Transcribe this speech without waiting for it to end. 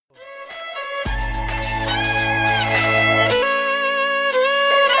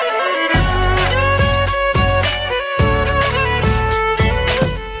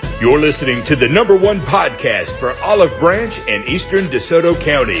You're listening to the #1 podcast for Olive Branch and Eastern DeSoto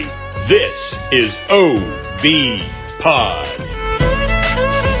County. This is OB Pod.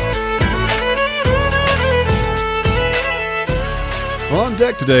 On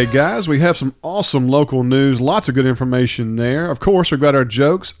deck today, guys, we have some awesome local news, lots of good information there. Of course, we've got our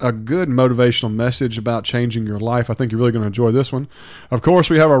jokes, a good motivational message about changing your life. I think you're really going to enjoy this one. Of course,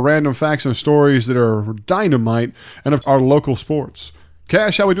 we have our random facts and stories that are dynamite, and of our local sports.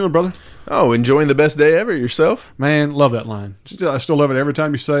 Cash, how we doing, brother? Oh, enjoying the best day ever yourself? Man, love that line. I still love it every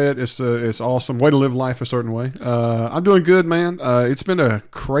time you say it. It's awesome. Way to live life a certain way. I'm doing good, man. It's been a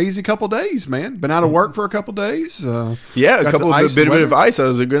crazy couple days, man. Been out of work for a couple days. A bit of ice. I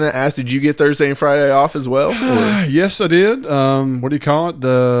was going to ask, did you get Thursday and Friday off as well? Yes, I did. What do you call it?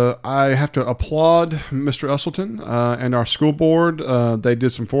 I have to applaud Mr. Usselton and our school board. They did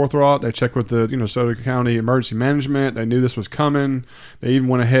some forethought. They checked with the DeSoto County Emergency Management. They knew this was coming. They even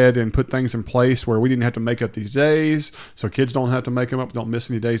went ahead and put things in place where we didn't have to make up these days, so kids don't have to make them up, don't miss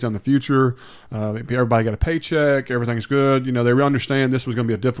any days down the future. Everybody got a paycheck, everything's good. They really understand this was going to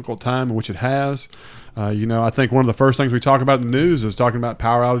be a difficult time, which it has. I think one of the first things we talk about in the news is talking about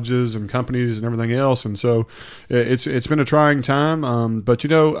power outages and companies and everything else, and so it's been a trying time. But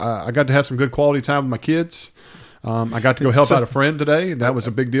I got to have some good quality time with my kids. I got to go help out a friend today, and that was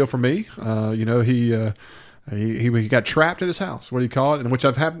a big deal for me. He got trapped at his house. What do you call it? And which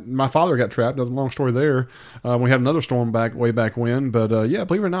my father got trapped. That's a long story there. We had another storm way back when. But believe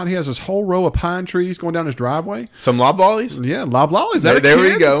it or not, he has this whole row of pine trees going down his driveway. Some loblollies? Yeah, loblollies. There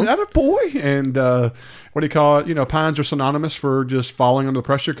we go. Is that a boy? And what do you call it? Pines are synonymous for just falling under the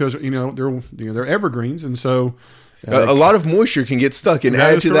pressure because they're evergreens, and so. A lot of moisture can get stuck and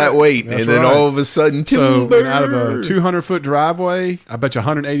add to that weight, and then all of a sudden, timber. So out of a 200-foot driveway, I bet you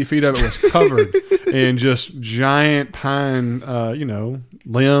 180 feet of it was covered in just giant pine,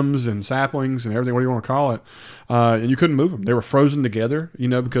 limbs and saplings and everything, what do you want to call it. And you couldn't move them. They were frozen together,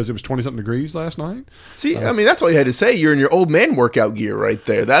 because it was 20-something degrees last night. See, that's all you had to say. You're in your old man workout gear right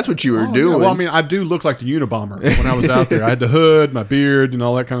there. That's what you were doing. Yeah. Well, I do look like the Unabomber when I was out there. I had the hood, my beard, and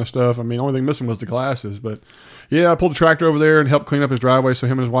all that kind of stuff. The only thing missing was the glasses, but... Yeah, I pulled the tractor over there and helped clean up his driveway so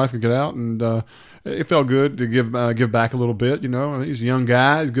him and his wife could get out, and it felt good to give back a little bit. He's a young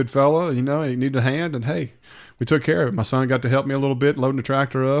guy, he's a good fella. He needed a hand, and hey, we took care of it. My son got to help me a little bit, loading the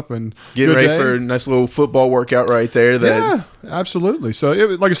tractor up and getting ready for a nice little football workout right there. Yeah, absolutely. So,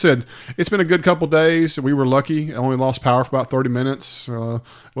 like I said, it's been a good couple days. We were lucky. I only lost power for about 30 minutes.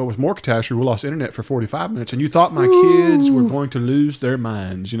 What was more catastrophe, we lost internet for 45 minutes, and you thought my kids were going to lose their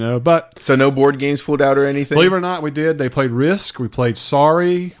minds, But so no board games pulled out or anything? Believe it or not, we did. They played Risk. We played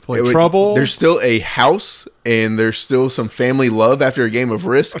Sorry. Played Trouble. There's still a house, and there's still some family love after a game of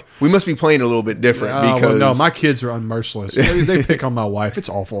Risk. We must be playing a little bit different because... no, my kids are unmerciless. They pick on my wife. It's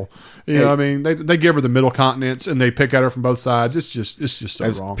awful. They give her the middle continents, and they pick at her from both sides. It's just so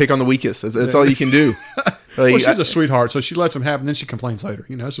wrong. Pick on the weakest. That's all you can do. Well, she's a sweetheart, so she lets them happen, then she complains later.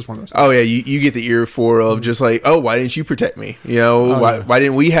 It's just one of those things. Oh, yeah, you get the earful of just like, oh, why didn't you protect me? Why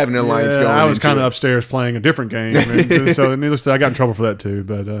didn't we have an alliance going? I was kind of upstairs playing a different game, and so needless to say, I got in trouble for that too,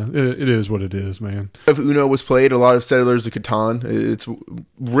 but it is what it is, man. If Uno was played, a lot of Settlers of Catan, it's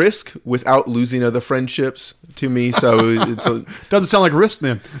Risk without losing other friendships to me, so it's doesn't sound like Risk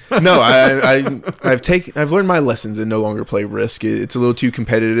then. No, I've learned my lessons and no longer play Risk. It's a little too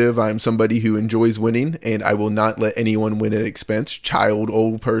competitive. I'm somebody who enjoys winning, and I will not let anyone win at expense, child,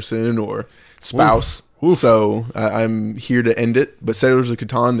 old person, or spouse. Oof. So I'm here to end it. But Settlers of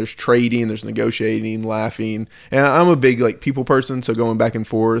Catan, there's trading, there's negotiating, laughing. And I'm a big people person, so going back and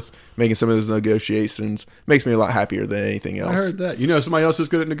forth, making some of those negotiations makes me a lot happier than anything else. I heard that. Somebody else is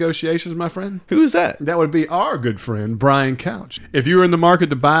good at negotiations, my friend? Who is that? That would be our good friend, Brian Couch. If you're in the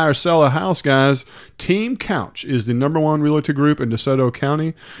market to buy or sell a house, guys, Team Couch is the #1 realtor group in DeSoto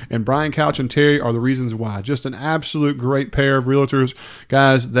County, and Brian Couch and Terry are the reasons why. Just an absolute great pair of realtors.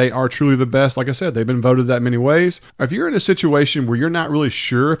 Guys, they are truly the best. Like I said, they've been voted that many ways. If you're in a situation where you're not really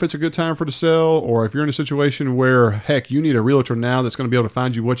sure if it's a good time for to sell, or if you're in a situation where, heck, you need a realtor now that's going to be able to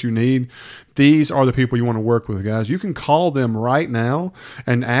find you what you need, these are the people you want to work with, guys. You can call them right now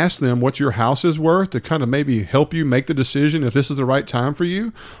and ask them what your house is worth to kind of maybe help you make the decision if this is the right time for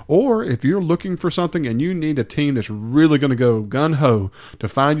you. Or if you're looking for something and you need a team that's really going to go gun-ho to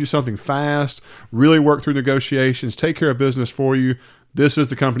find you something fast, really work through negotiations, take care of business for you, this is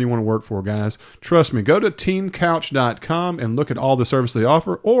the company you want to work for, guys. Trust me. Go to teamcouch.com and look at all the services they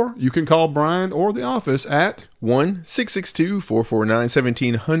offer, or you can call Brian or the office at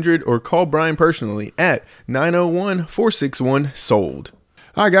 1-662-449-1700 or call Brian personally at 901-461-SOLD.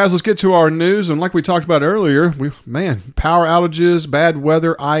 All right, guys, let's get to our news. And like we talked about earlier, power outages, bad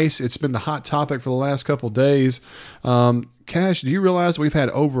weather, ice. It's been the hot topic for the last couple of days. Cash, do you realize we've had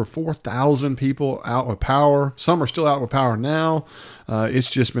over 4,000 people out with power? Some are still out with power now. It's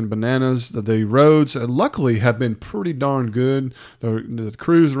just been bananas. The roads, luckily, have been pretty darn good. The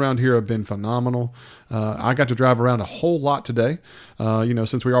crews around here have been phenomenal. I got to drive around a whole lot today,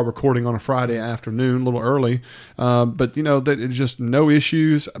 since we are recording on a Friday afternoon, a little early. But, that it's just no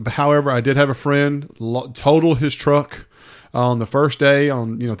issues. However, I did have a friend total his truck on the first day,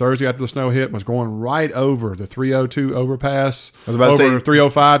 on Thursday after the snow hit, was going right over the 302 overpass. I was about to say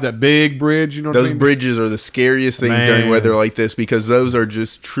 305, that big bridge. Those bridges are the scariest things during weather like this, because those are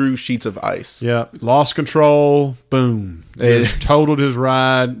just true sheets of ice. Yeah, lost control. Boom, just totaled his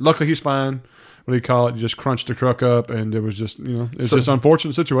ride. Luckily, he's fine. What do you call it? Just crunched the truck up, and it was just, it's just an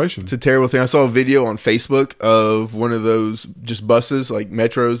unfortunate situation. It's a terrible thing. I saw a video on Facebook of one of those just buses, like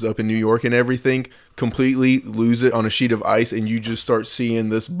metros up in New York and everything, completely lose it on a sheet of ice, and you just start seeing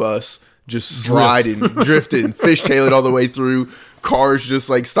this bus just sliding, drifting, fishtail it all the way through. Cars just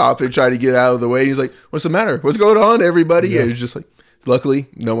like stop and try to get out of the way. And he's like, "What's the matter? What's going on, everybody?" Yeah. And it's just like, luckily,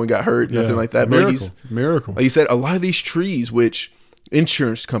 no one got hurt, nothing like that. Miracle. Like you said, a lot of these trees, which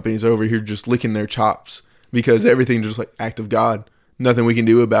insurance companies over here just licking their chops because everything just like act of God. Nothing we can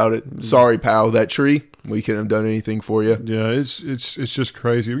do about it. Sorry, pal, that tree, we couldn't have done anything for you. Yeah, it's just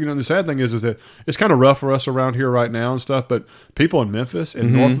crazy. The sad thing is that it's kind of rough for us around here right now and stuff, but people in Memphis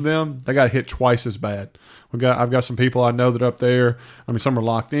and north of them, they got hit twice as bad. I've got some people I know that are up there. Some are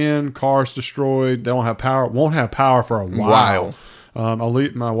locked in, cars destroyed. They don't have power. Won't have power for a while.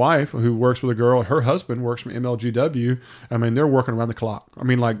 My wife, who works with a girl, her husband works from MLGW. They're working around the clock.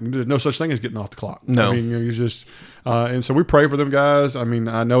 There's no such thing as getting off the clock. No. You just, and so we pray for them guys. I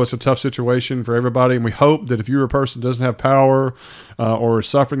know it's a tough situation for everybody, and we hope that if you're a person that doesn't have power or is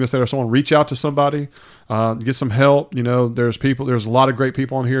suffering this, that or someone, reach out to somebody, get some help. There's a lot of great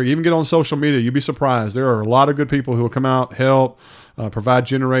people on here. You even get on social media, you'd be surprised. There are a lot of good people who will come out, help, provide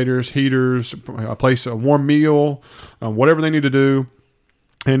generators, heaters, place a warm meal, whatever they need to do.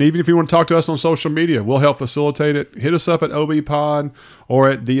 And even if you want to talk to us on social media, we'll help facilitate it. Hit us up at OBPod or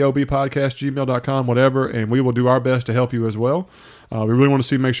at theobpodcast@gmail.com, whatever, and we will do our best to help you as well. We really want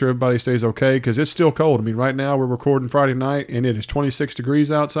to make sure everybody stays okay, because it's still cold. Right now we're recording Friday night, and it is 26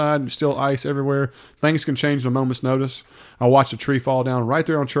 degrees outside, and still ice everywhere. Things can change at a moment's notice. I watched a tree fall down right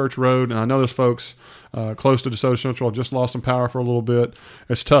there on Church Road, and I know there's folks close to DeSoto Central just lost some power for a little bit.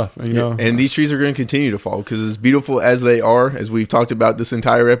 It's tough. And these trees are going to continue to fall, because as beautiful as they are, as we've talked about this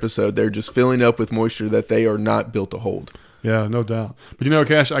entire episode, they're just filling up with moisture that they are not built to hold. Yeah, no doubt. But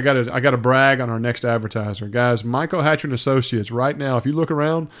Cash, I got to brag on our next advertiser. Guys, Michael Hatcher and Associates, right now, if you look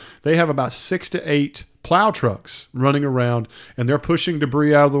around, they have about 6 to 8 plow trucks running around, and they're pushing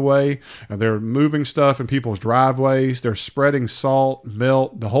debris out of the way, and they're moving stuff in people's driveways. They're spreading salt,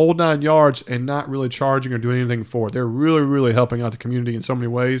 melt, the whole 9 yards, and not really charging or doing anything for it. They're really, really helping out the community in so many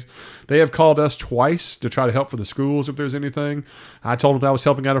ways. They have called us twice to try to help for the schools if there's anything. I told them I was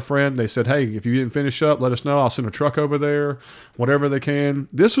helping out a friend. They said, "Hey, if you didn't finish up, let us know. I'll send a truck over there," whatever they can.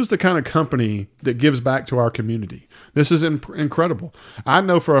 This is the kind of company that gives back to our community. This is incredible. I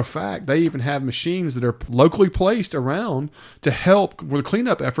know for a fact they even have machines that are locally placed around to help with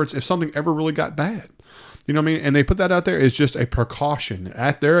cleanup efforts if something ever really got bad. And they put that out there as just a precaution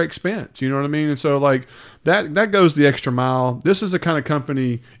at their expense. And so that goes the extra mile. This is the kind of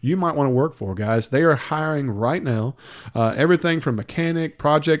company you might want to work for, guys. They are hiring right now. Everything from mechanic,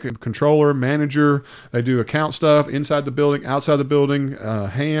 project controller, manager. They do account stuff inside the building, outside the building,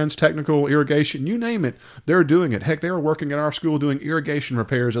 hands, technical, irrigation, you name it. They're doing it. Heck, they were working at our school doing irrigation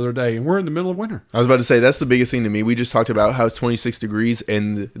repairs the other day, and we're in the middle of winter. I was about to say, that's the biggest thing to me. We just talked about how it's 26 degrees,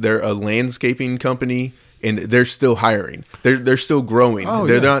 and they're a landscaping company, and they're still hiring. They're still growing.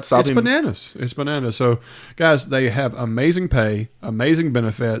 They're not stopping. It's bananas. So, guys, they have amazing pay, amazing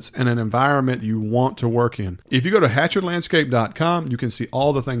benefits, and an environment you want to work in. If you go to hatcherlandscape.com, you can see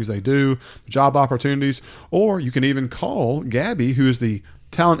all the things they do, job opportunities, or you can even call Gabby, who is the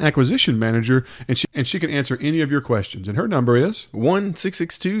talent acquisition manager, and she can answer any of your questions. And her number is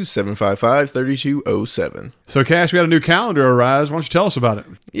 1-662-755-3207. So, Cash, we got a new calendar arise. Why don't you tell us about it?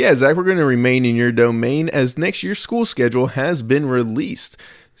 Yeah, Zach, we're going to remain in your domain as next year's school schedule has been released.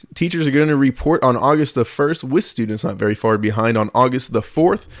 Teachers are going to report on August the 1st, with students not very far behind on August the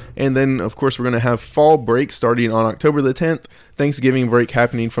 4th. And then, of course, we're going to have fall break starting on October the 10th, Thanksgiving break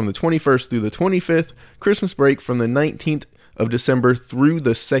happening from the 21st through the 25th, Christmas break from the 19th of December through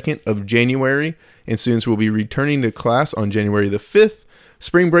the 2nd of January, and students will be returning to class on January the 5th.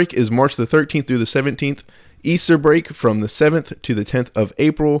 Spring break is March the 13th through the 17th, Easter break from the 7th to the 10th of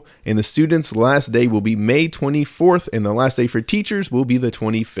April, and the students' last day will be May 24th, and the last day for teachers will be the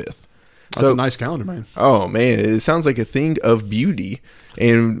 25th. That's a nice calendar, man. Oh, man, it sounds like a thing of beauty.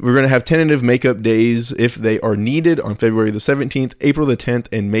 And we're going to have tentative makeup days if they are needed on February the 17th, April the 10th,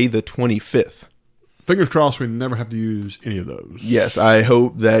 and May the 25th. Fingers crossed we never have to use any of those. Yes, I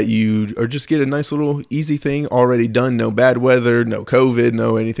hope that you or just get a nice little easy thing already done. No bad weather, no COVID,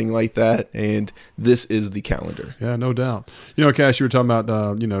 no anything like that. And this is the calendar. Yeah, no doubt. Cash, you were talking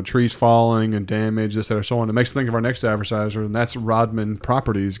about, trees falling and damage, this, that, or so on. It makes me think of our next advertiser, and that's Rodman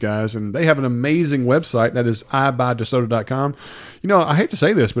Properties, guys. And they have an amazing website. That is ibuydesoto.com. I hate to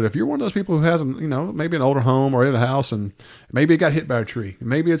say this, but if you're one of those people who has, maybe an older home or in a house and maybe it got hit by a tree,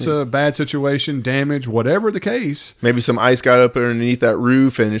 maybe it's a bad situation, damage, whatever the case. Maybe some ice got up underneath that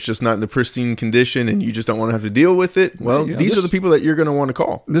roof and it's just not in the pristine condition and you just don't want to have to deal with it. Well, these are the people that you're going to want to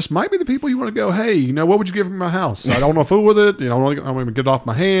call. This might be the people you want to go, hey, what would you give me my house? I don't want to fool with it. I want to get it off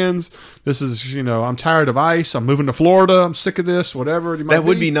my hands. This is, I'm tired of ice. I'm moving to Florida. I'm sick of this, whatever. That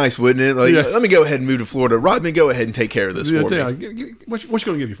would be nice, wouldn't it? Like, let me go ahead and move to Florida. Rodman, go ahead and take care of this for me. What's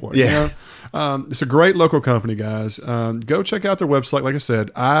going to give you for it? Yeah. It's a great local company, guys. Go check out their website. Like I said,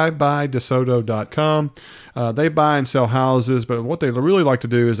 ibuydesoto.com. They buy and sell houses, but what they really like to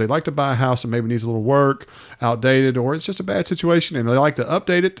do is they like to buy a house that maybe needs a little work, outdated, or it's just a bad situation, and they like to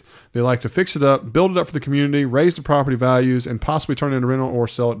update it. They like to fix it up, build it up for the community, raise the property values, and possibly turn it into rental or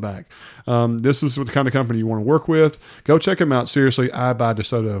sell it back. This is the kind of company you want to work with. Go check them out. Seriously,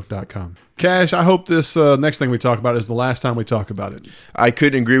 ibuydesoto.com. Cash, I hope this next thing we talk about is the last time we talk about it. I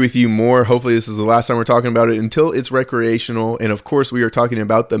couldn't agree with you more. Hopefully this is the last time we're talking about it until it's recreational. And of course, we are talking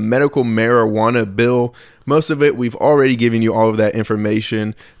about the medical marijuana bill. Most of it, we've already given you all of that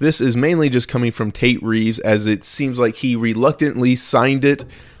information. This is mainly just coming from Tate Reeves, as it seems like he reluctantly signed it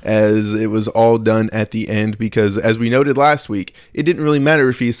as it was all done at the end, because as we noted last week, it didn't really matter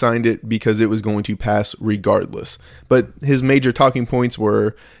if he signed it because it was going to pass regardless. But his major talking points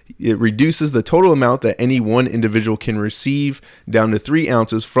were it reduces the total amount that any one individual can receive down to 3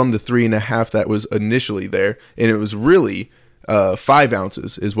 ounces from the 3.5 that was initially there. And it was really 5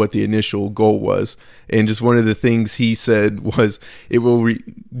 ounces is what the initial goal was. And just one of the things he said was it will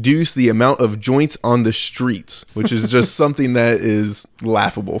reduce the amount of joints on the streets, which is just something that is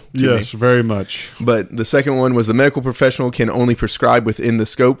laughable to me. Yes, very much. But the second one was the medical professional can only prescribe within the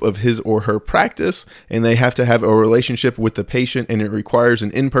scope of his or her practice, and they have to have a relationship with the patient, and it requires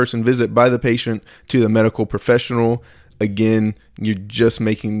an in-person visit by the patient to the medical professional. Again, you're just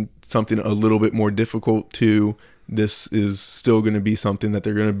making something a little bit more difficult to. This is still going to be something that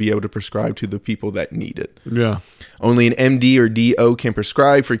they're going to be able to prescribe to the people that need it. Yeah. Only an MD or DO can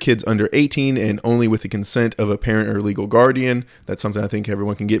prescribe for kids under 18 and only with the consent of a parent or legal guardian. That's something I think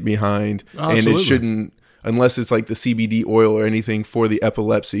everyone can get behind. Absolutely. And it shouldn't, unless it's like the CBD oil or anything for the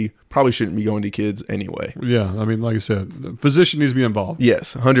epilepsy, probably shouldn't be going to kids anyway. Yeah, I mean, like I said, the physician needs to be involved.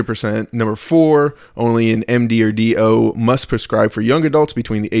 Yes, 100%. Number 4, only an MD or DO must prescribe for young adults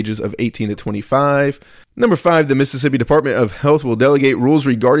between the ages of 18 to 25. Number 5, the Mississippi Department of Health will delegate rules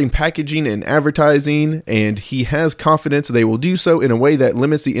regarding packaging and advertising, and he has confidence they will do so in a way that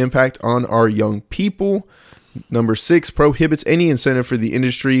limits the impact on our young people. Number 6, prohibits any incentive for the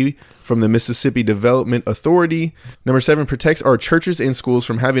industry from the Mississippi Development Authority. Number 7, protects our churches and schools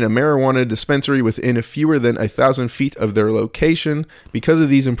from having a marijuana dispensary within fewer than 1,000 feet of their location. Because of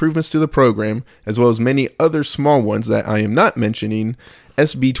these improvements to the program, as well as many other small ones that I am not mentioning,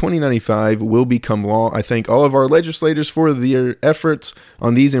 SB 2095 will become law. I thank all of our legislators for their efforts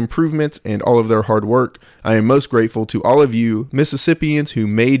on these improvements and all of their hard work. I am most grateful to all of you Mississippians who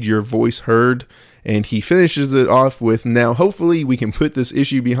made your voice heard. And he finishes it off with, now hopefully we can put this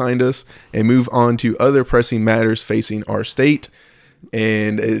issue behind us and move on to other pressing matters facing our state.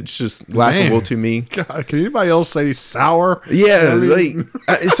 And it's just laughable to me. God, can anybody else say sour? Yeah,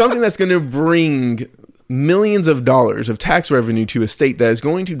 it's something that's going to bring millions of dollars of tax revenue to a state that is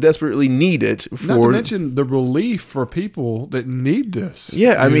going to desperately need it. Not to mention the relief for people that need this.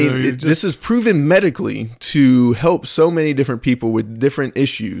 Yeah, I mean, this is proven medically to help so many different people with different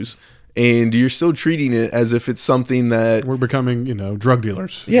issues. And you're still treating it as if it's something that we're becoming, drug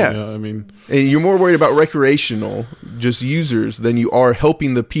dealers. Yeah. I mean, and you're more worried about recreational just users than you are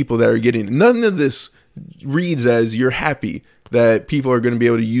helping the people that are getting it. None of this reads as you're happy that people are going to be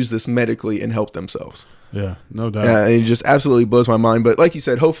able to use this medically and help themselves. Yeah, no doubt. It just absolutely blows my mind. But like you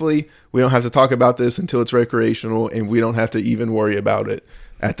said, hopefully we don't have to talk about this until it's recreational and we don't have to even worry about it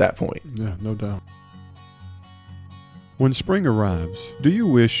at that point. Yeah, no doubt. When spring arrives, do you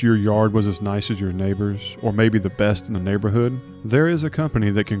wish your yard was as nice as your neighbor's or maybe the best in the neighborhood? There is a company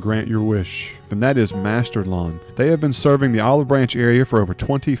that can grant your wish, and that is Master Lawn. They have been serving the Olive Branch area for over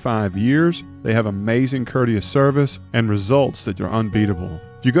 25 years. They have amazing courteous service and results that are unbeatable.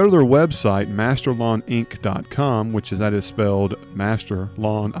 If you go to their website, masterlawninc.com, that is spelled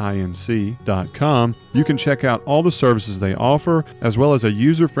masterlawninc.com, you can check out all the services they offer, as well as a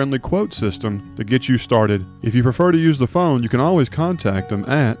user-friendly quote system that gets you started. If you prefer to use the phone, you can always contact them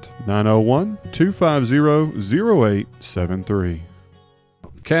at 901-250-0873.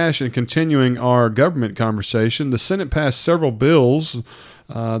 Cash, and continuing our government conversation, the Senate passed several bills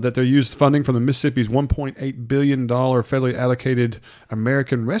that they used funding from the Mississippi's $1.8 billion federally allocated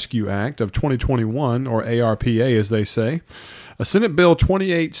American Rescue Act of 2021, or ARPA as they say. A Senate Bill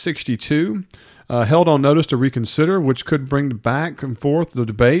 2862 held on notice to reconsider, which could bring back and forth the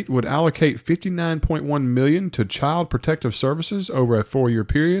debate, would allocate $59.1 million to Child Protective Services over a 4-year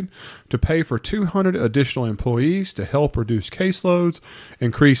period to pay for 200 additional employees to help reduce caseloads,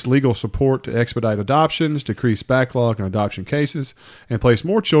 increase legal support to expedite adoptions, decrease backlog in adoption cases, and place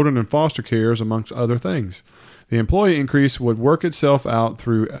more children in foster cares, amongst other things. The employee increase would work itself out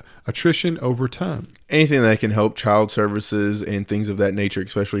through attrition over time. Anything that can help child services and things of that nature,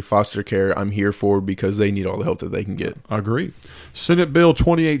 especially foster care, I'm here for, because they need all the help that they can get. Agree. Senate Bill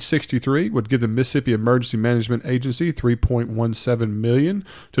 2863 would give the Mississippi Emergency Management Agency $3.17 million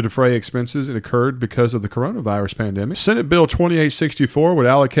to defray expenses that occurred because of the coronavirus pandemic. Senate Bill 2864 would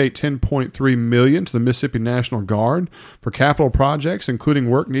allocate $10.3 million to the Mississippi National Guard for capital projects, including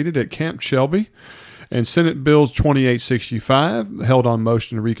work needed at Camp Shelby. And Senate Bill 2865, held on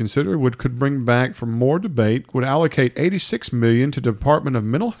motion to reconsider, could bring back for more debate, would allocate $86 million to the Department of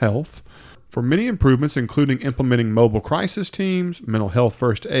Mental Health for many improvements, including implementing mobile crisis teams, mental health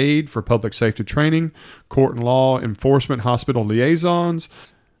first aid for public safety training, court and law enforcement hospital liaisons,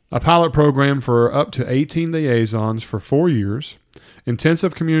 a pilot program for up to 18 liaisons for 4 years,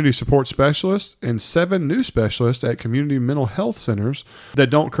 intensive community support specialists, and 7 new specialists at community mental health centers that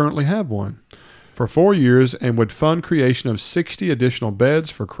don't currently have one, for 4 years, and would fund creation of 60 additional beds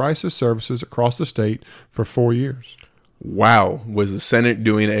for crisis services across the state for 4 years. Wow, was the Senate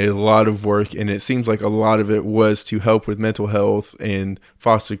doing a lot of work, and it seems like a lot of it was to help with mental health and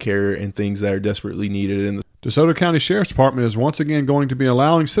foster care and things that are desperately needed in the DeSoto County Sheriff's Department is once again going to be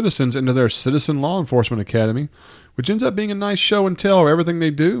allowing citizens into their Citizen Law Enforcement Academy, which ends up being a nice show and tell of everything they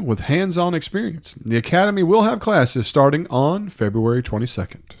do with hands-on experience. The Academy will have classes starting on February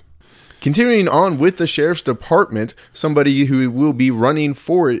 22nd. Continuing on with the Sheriff's Department, somebody who will be running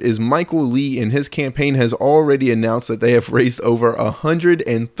for it is Michael Lee, and his campaign has already announced that they have raised over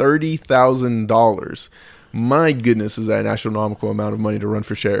 $130,000. My goodness, is that an astronomical amount of money to run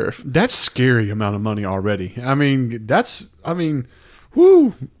for sheriff? That's scary amount of money already.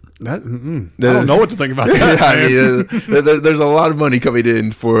 Whoo. I don't know what to think about that. There's a lot of money coming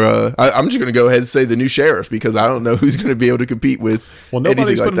in for. I'm just going to go ahead and say the new sheriff, because I don't know who's going to be able to compete with. Well,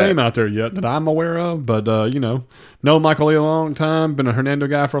 nobody's put a name out there yet that I'm aware of, but know Michael Lee a long time, been a Hernando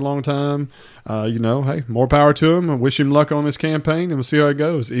guy for a long time. Hey, more power to him. I wish him luck on his campaign, and we'll see how it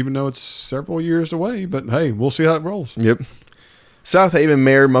goes. Even though it's several years away, but hey, we'll see how it rolls. Yep. South Haven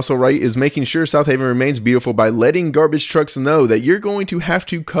Mayor Muscle Wright is making sure South Haven remains beautiful by letting garbage trucks know that you're going to have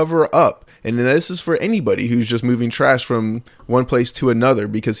to cover up. And this is for anybody who's just moving trash from one place to another,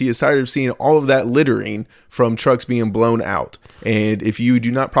 because he is tired of seeing all of that littering from trucks being blown out. And if you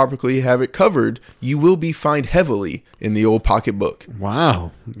do not properly have it covered, you will be fined heavily in the old pocketbook.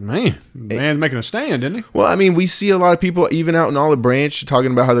 Wow. Man, making a stand, isn't he? Well, I mean, we see a lot of people even out in Olive Branch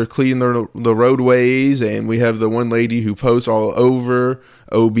talking about how they're cleaning the roadways, and we have the one lady who posts all over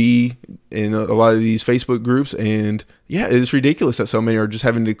OB in a lot of these Facebook groups, and yeah, it's ridiculous that so many are just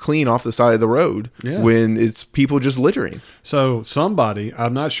having to clean off the side of the road when it's people just littering. So somebody,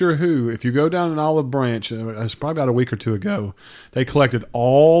 I'm not sure who, if you go down an Olive Branch, it's probably about a week or two ago, they collected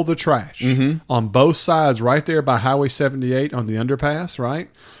all the trash on both sides right there by Highway 78 on the underpass, right?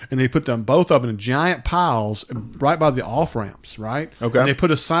 And they put them both up in giant piles right by the off-ramps, right? Okay. And they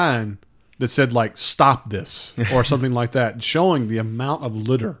put a sign that said, like, stop this or something like that, showing the amount of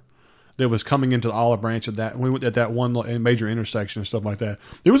litter that was coming into the Olive Branch at that one major intersection and stuff like that.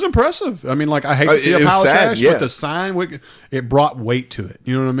 It was impressive. I mean, like, I hate to see a pile of trash, but the sign, it brought weight to it.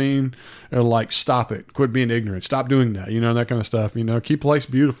 You know what I mean? Or like, stop it. Quit being ignorant. Stop doing that. That kind of stuff. Keep place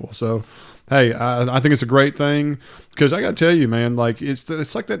beautiful. So, hey, I think it's a great thing, because I got to tell you, man, like, it's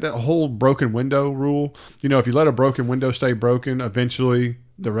like that whole broken window rule. If you let a broken window stay broken, eventually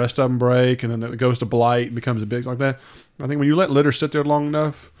the rest of them break, and then it goes to blight and becomes a big like that. I think when you let litter sit there long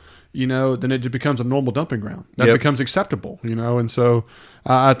enough, then it just becomes a normal dumping ground. That Yep. becomes acceptable, and so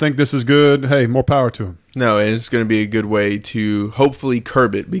I think this is good. Hey, more power to him. No, and it's going to be a good way to hopefully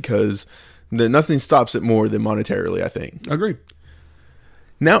curb it because nothing stops it more than monetarily, I think. Agreed.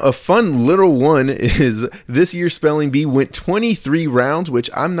 Now, a fun little one is this year's spelling bee went 23 rounds, which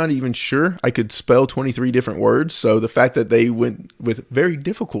I'm not even sure I could spell 23 different words. So the fact that they went with very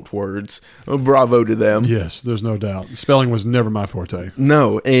difficult words, bravo to them. Yes, there's no doubt. Spelling was never my forte.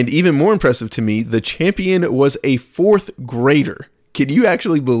 No, and even more impressive to me, the champion was a 4th grader. Can you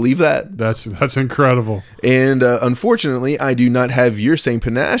actually believe that? That's incredible. And unfortunately, I do not have your same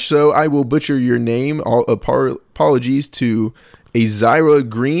panache, so I will butcher your name. Apologies to Azira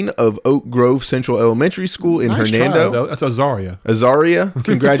Green of Oak Grove Central Elementary School in Nice Hernando. try, though. That's Azaria. Azaria,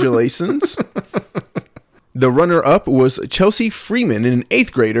 congratulations. The runner-up was Chelsea Freeman, an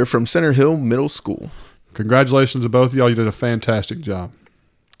 8th grader from Center Hill Middle School. Congratulations to both of y'all. You did a fantastic job.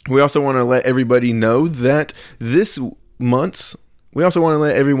 We also want to let everybody know that this month's Mayor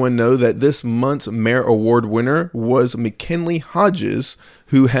Award winner was McKinley Hodges,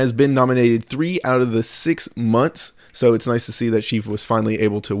 who has been nominated 3 out of the 6 months. So it's nice to see that she was finally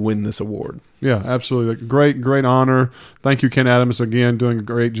able to win this award. Yeah, absolutely. Great honor. Thank you, Ken Adams, again, doing a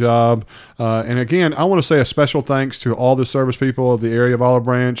great job. And again, I want to say a special thanks to all the service people of the area of Olive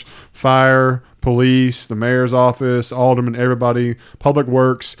Branch, fire, police, the mayor's office, aldermen, everybody, public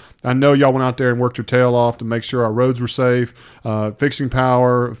works. I know y'all went out there and worked your tail off to make sure our roads were safe, fixing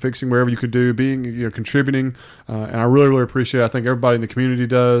power, fixing wherever you could do, being, contributing. And I really, really appreciate it. I think everybody in the community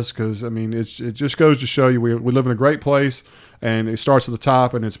does because, it just goes to show you we live in a great place. And it starts at the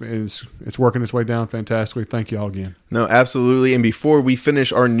top, and it's working its way down fantastically. Thank you all again. No, absolutely. And before we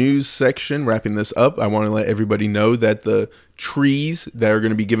finish our news section, wrapping this up, I want to let everybody know that the trees that are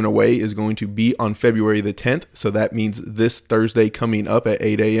going to be given away is going to be on February the 10th. So that means this Thursday coming up at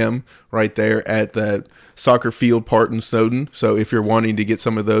 8 a.m. right there at that soccer field part in Snowden. So if you're wanting to get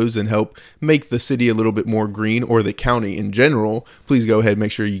some of those and help make the city a little bit more green, or the county in general, please go ahead and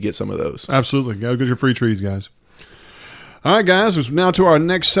make sure you get some of those. Absolutely. Go get your free trees, guys. All right, guys, it's now to our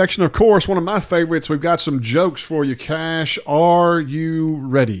next section. Of course, one of my favorites. We've got some jokes for you, Cash. Are you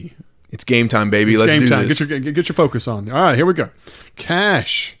ready? It's game time, baby. Let's do this. Get your focus on. All right, here we go.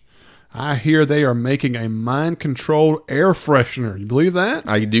 Cash, I hear they are making a mind-controlled air freshener. You believe that?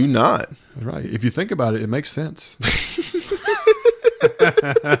 I do not. That's right. If you think about it, it makes sense.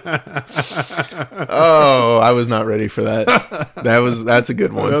 Oh, I was not ready for that. That's a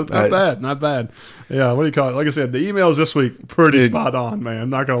good one. Not bad. Yeah, what do you call it? Like I said, the emails this week, pretty spot on, man. I'm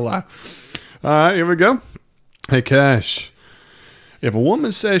not going to lie. All right, here we go. Hey, Cash, if a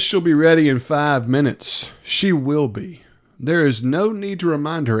woman says she'll be ready in 5 minutes, she will be. There is no need to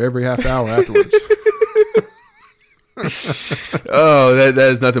remind her every half hour afterwards. Oh, that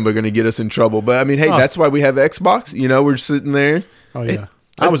is nothing but going to get us in trouble. But, hey, that's why we have Xbox. We're sitting there. Oh, yeah.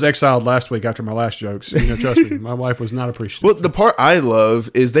 I was exiled last week after my last jokes. Trust me, my wife was not appreciative. Well, the part I love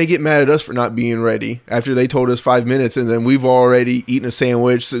is they get mad at us for not being ready after they told us 5 minutes, and then we've already eaten a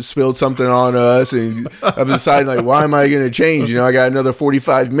sandwich, spilled something on us, and I've decided, why am I going to change? I got another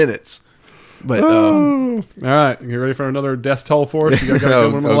 45 minutes. But all right, you ready for another death toll for us? You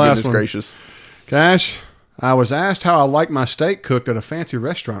got one last goodness one. Gracious. Cash, I was asked how I like my steak cooked at a fancy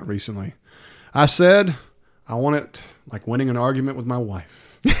restaurant recently. I said, I want it like winning an argument with my wife.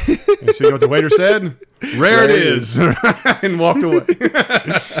 And so you know what the waiter said? Rare it is. And walked away.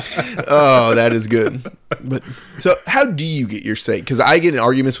 Oh, that is good. But so how do you get your steak? Because I get in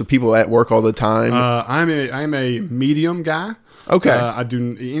arguments with people at work all the time. I'm a medium guy. Okay. I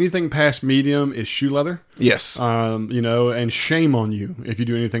do anything past medium is shoe leather. Yes. And shame on you if you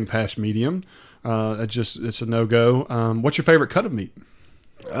do anything past medium. It's a no-go. What's your favorite cut of meat?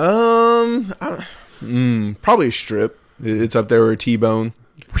 Probably a strip. It's up there with a T-bone.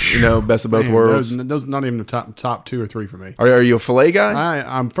 Best of both worlds. Those not even the top 2 or 3 for me. Are you a filet guy?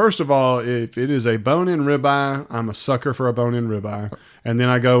 I'm first of all, if it is a bone-in ribeye, I'm a sucker for a bone-in ribeye, and then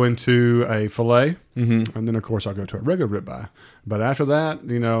I go into a filet, and then of course I'll go to a regular ribeye. But after that,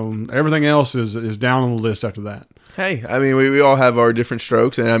 everything else is down on the list after that. Hey, we all have our different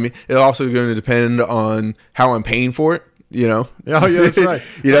strokes, and it's also going to depend on how I'm paying for it. Oh yeah, that's right.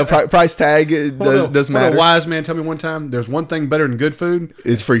 Price tag doesn't matter. A wise man told me one time, there's one thing better than good food.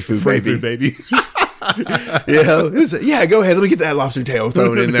 It's free food, baby. Yeah, go ahead. Let me get that lobster tail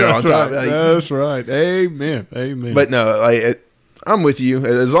thrown in there on top. Right. That's right. Amen. But no, I'm with you.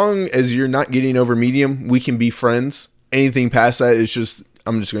 As long as you're not getting over medium, we can be friends. Anything past that is just,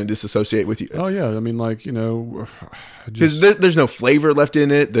 I'm just going to disassociate with you. Oh yeah, I mean, like, you know, Because there's no flavor left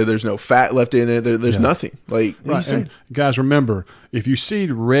in it. There's no fat left in it. There's nothing. Like, right. And guys, remember, if you see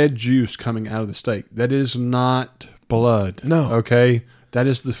red juice coming out of the steak, that is not blood. No. Okay? That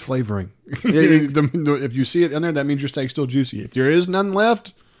is the flavoring. If you see it in there, that means your steak's still juicy. If there is none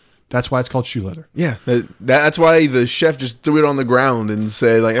left, that's why it's called shoe leather. Yeah, that's why the chef just threw it on the ground and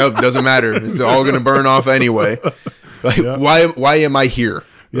said, like, oh, it doesn't matter. It's all going to burn off anyway. Like, why am I here?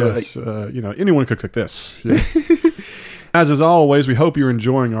 Yes, you know, anyone could cook this. Yes. As always, we hope you're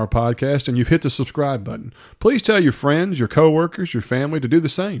enjoying our podcast and you've hit the subscribe button. Please tell your friends, your coworkers, your family to do the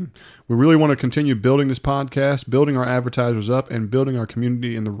same. We really want to continue building this podcast, building our advertisers up, and building our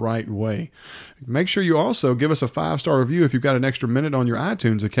community in the right way. Make sure you also give us a 5-star review if you've got an extra minute on your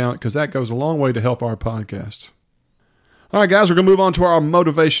iTunes account, because that goes a long way to help our podcast. All right, guys, we're going to move on to our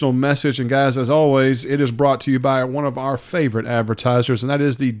motivational message. And, guys, as always, it is brought to you by one of our favorite advertisers, and that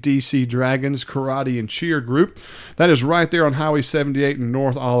is the DC Dragons Karate and Cheer Group. That is right there on Highway 78 in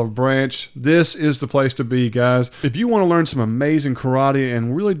North Olive Branch. This is the place to be, guys. If you want to learn some amazing karate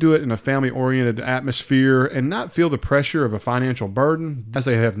and really do it in a family-oriented atmosphere and not feel the pressure of a financial burden, as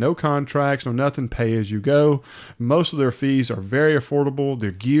they have no contracts, no nothing, pay as you go. Most of their fees are very affordable.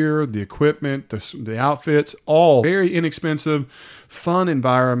 Their gear, the equipment, the outfits, all very inexpensive. Fun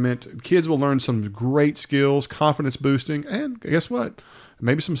environment. Kids will learn some great skills, confidence boosting, and guess what?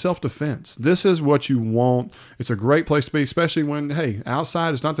 Maybe some self-defense. This is what you want. It's a great place to be, especially when, hey,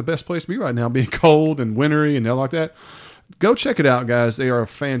 outside is not the best place to be right now, being cold and wintry and all like that. Go check it out, guys. They are a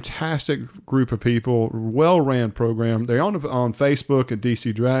fantastic group of people, well-ran program. They're on Facebook at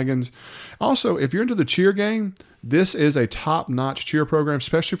DC Dragons. Also, if you're into the cheer game, this is a top-notch cheer program,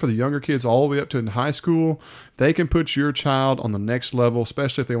 especially for the younger kids all the way up to in high school. They can put your child on the next level,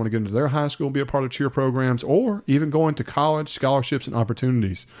 especially if they want to get into their high school, be a part of cheer programs, or even go into college, scholarships, and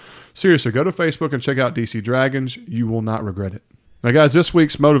opportunities. Seriously, go to Facebook and check out DC Dragons. You will not regret it. Now, guys, this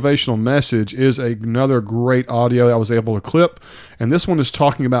week's motivational message is another great audio I was able to clip, and this one is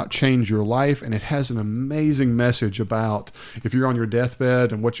talking about change your life, and it has an amazing message about if you're on your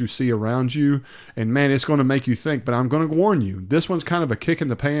deathbed and what you see around you, and man, it's going to make you think, but I'm going to warn you, this one's kind of a kick in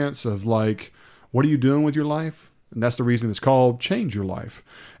the pants of like, what are you doing with your life? And that's the reason it's called Change Your Life.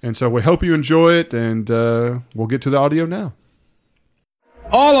 And so we hope you enjoy it, and we'll get to the audio now.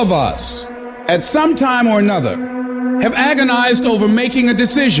 All of us, at some time or another, have agonized over making a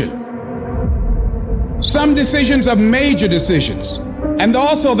decision. Some decisions are major decisions, and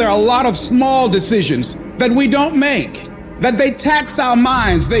also there are a lot of small decisions that we don't make, that they tax our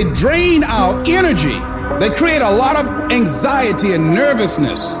minds, they drain our energy, they create a lot of anxiety and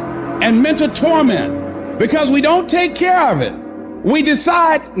nervousness and mental torment because we don't take care of it. We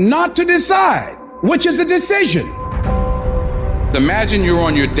decide not to decide, which is a decision. Imagine you're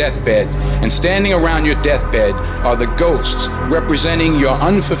on your deathbed, and standing around your deathbed are the ghosts representing your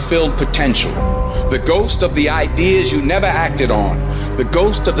unfulfilled potential. The ghost of the ideas you never acted on. The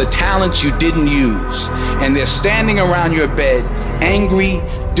ghost of the talents you didn't use. And they're standing around your bed, angry,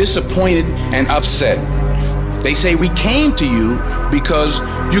 disappointed, and upset. They say, we came to you because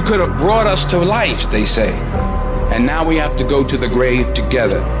you could have brought us to life, they say. And now we have to go to the grave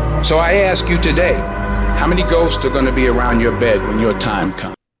together. So I ask you today, how many ghosts are going to be around your bed when your time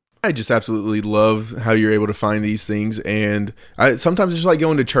comes? I just absolutely love how you're able to find these things. And sometimes it's just like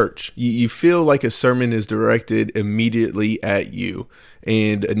going to church. You feel like a sermon is directed immediately at you.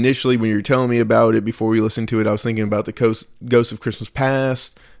 And initially, when you were telling me about it, before we listened to it, I was thinking about the Ghost of Christmas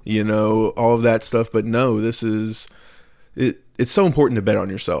Past, you know, all of that stuff. But no, this is, it's so important to bet on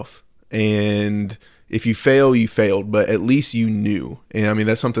yourself. And if you fail, you failed, but at least you knew. And I mean,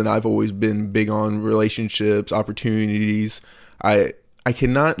 that's something I've always been big on: relationships, opportunities. I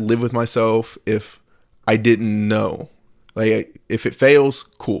cannot live with myself if I didn't know. Like, if it fails,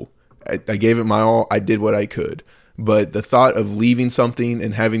 cool. I gave it my all. I did what I could. But the thought of leaving something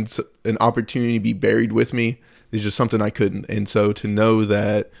and having an opportunity be buried with me is just something I couldn't. And so to know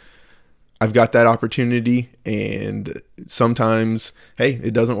that I've got that opportunity, and sometimes, hey,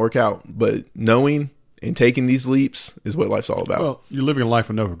 it doesn't work out. But knowing and taking these leaps is what life's all about. Well, you're living a life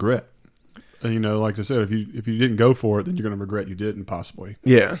with no regret. And, you know, like I said, if you didn't go for it, then you're going to regret you didn't, possibly.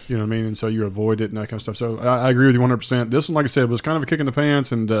 Yeah. You know what I mean? And so you avoid it and that kind of stuff. So I agree with you 100%. This one, like I said, was kind of a kick in the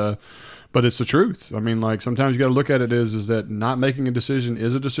pants, and but it's the truth. I mean, like, sometimes you got to look at it is that not making a decision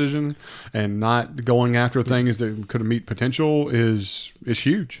is a decision, and not going after things that could meet potential is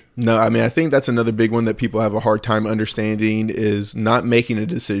huge. No, I mean, I think that's another big one that people have a hard time understanding, is not making a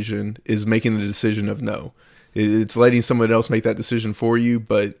decision is making the decision of no. It's letting someone else make that decision for you,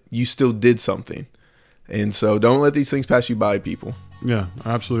 but you still did something. And so don't let these things pass you by, people. Yeah,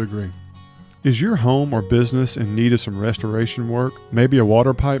 I absolutely agree. Is your home or business in need of some restoration work? Maybe a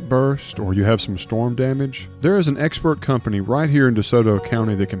water pipe burst, or you have some storm damage? There is an expert company right here in DeSoto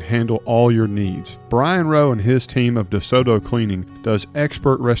County that can handle all your needs. Brian Rowe and his team of DeSoto Cleaning does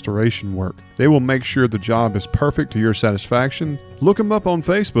expert restoration work. They will make sure the job is perfect to your satisfaction. Look them up on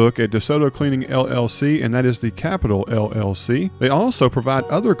Facebook at DeSoto Cleaning LLC, and that is the capital LLC. They also provide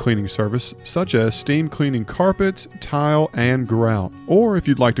other cleaning service such as steam cleaning carpets, tile, and grout. Or if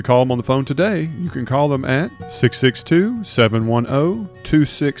you'd like to call them on the phone today, you can call them at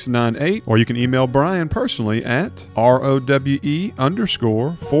 662-710-2698, or you can email Brian personally at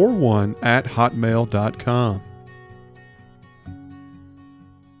rowe_41@hotmail.com.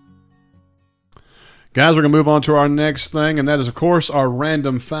 Guys, we're going to move on to our next thing, and that is, of course, our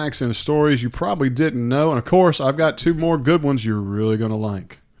random facts and stories you probably didn't know. And, of course, I've got two more good ones you're really going to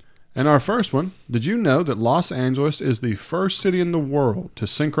like. And our first one, did you know that Los Angeles is the first city in the world to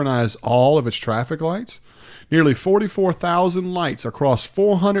synchronize all of its traffic lights? Nearly 44,000 lights across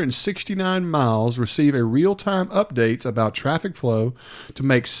 469 miles receive a real-time updates about traffic flow to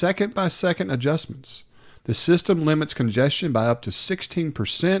make second-by-second adjustments. The system limits congestion by up to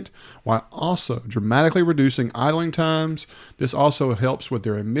 16% while also dramatically reducing idling times. This also helps with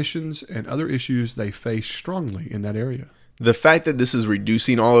their emissions and other issues they face strongly in that area. The fact that this is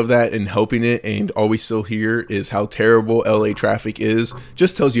reducing all of that and helping it, and all we still hear is how terrible LA traffic is,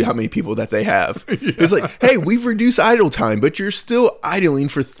 just tells you how many people that they have. Yeah. It's like, hey, we've reduced idle time, but you're still idling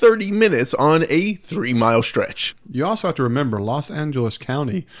for 30 minutes on a 3-mile stretch. You also have to remember, Los Angeles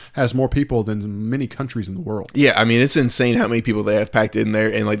County has more people than many countries in the world. Yeah, I mean, it's insane how many people they have packed in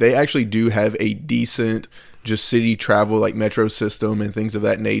there, and like they actually do have a decent just city travel, like metro system and things of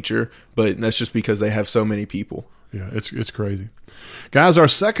that nature, but that's just because they have so many people. Yeah, it's crazy. Guys, our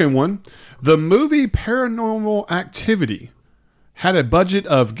second one, the movie Paranormal Activity had a budget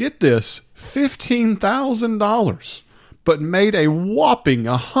of, get this, $15,000, but made a whopping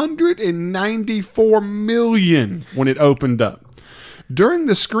 $194 million when it opened up. During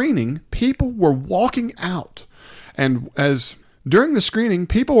the screening, people were walking out, that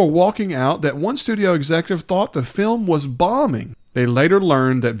one studio executive thought the film was bombing. They later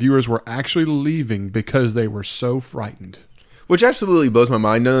learned that viewers were actually leaving because they were so frightened. Which absolutely blows my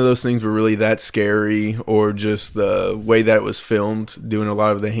mind. None of those things were really that scary, or just the way that it was filmed, doing a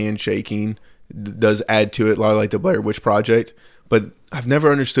lot of the handshaking does add to it, a lot like the Blair Witch Project. But I've never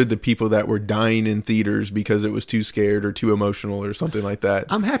understood the people that were dying in theaters because it was too scared or too emotional or something like that.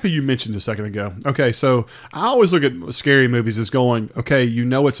 I'm happy you mentioned a second ago. Okay, so I always look at scary movies as going, okay, you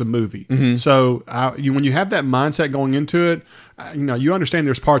know it's a movie. Mm-hmm. So when you have that mindset going into it, you understand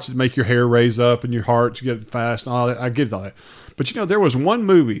there's parts that make your hair raise up and your heart get fast and all that. I get all that. But, there was one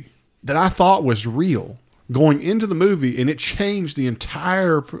movie that I thought was real going into the movie, and it changed the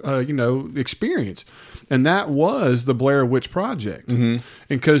entire, experience. And that was the Blair Witch Project. Mm-hmm.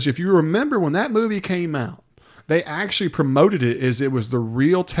 And because if you remember when that movie came out, they actually promoted it as it was the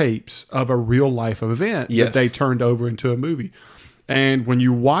real tapes of a real life event that they turned over into a movie. And when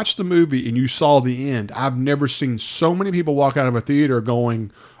you watch the movie and you saw the end, I've never seen so many people walk out of a theater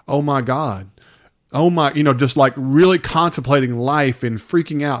going, oh my God. Oh my, just like really contemplating life and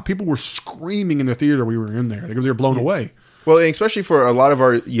freaking out. People were screaming in the theater we were in there because they were blown away. Well, and especially for a lot of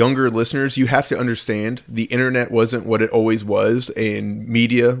our younger listeners, you have to understand the internet wasn't what it always was, and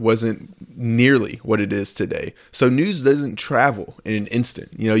media wasn't nearly what it is today. So news doesn't travel in an instant.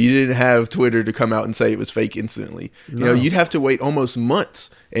 You didn't have Twitter to come out and say it was fake instantly. No. You'd have to wait almost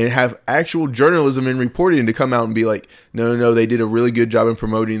months and have actual journalism and reporting to come out and be like, no, they did a really good job in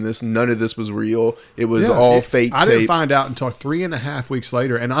promoting this. None of this was real. It was all fake tapes. I didn't find out until 3.5 weeks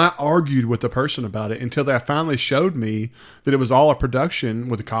later, and I argued with the person about it until they finally showed me that it was all a production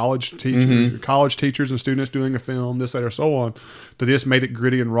with the college teachers and students doing a film, this, that, or so on. That this made it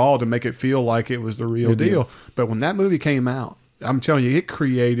gritty and raw to make it feel like it was the real deal. But when that movie came out, I'm telling you, it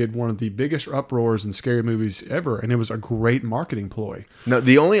created one of the biggest uproars in scary movies ever, and it was a great marketing ploy. Now,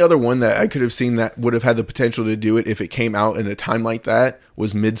 the only other one that I could have seen that would have had the potential to do it if it came out in a time like that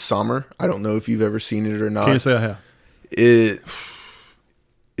was Midsommar. I don't know if you've ever seen it or not. Can't say I have.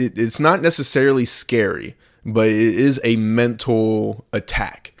 It's not necessarily scary, but it is a mental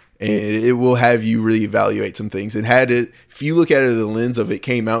attack, and it will have you really evaluate some things. And if you look at it in the lens of it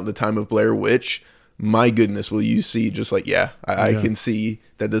came out in the time of Blair Witch, my goodness, will you see just like, I can see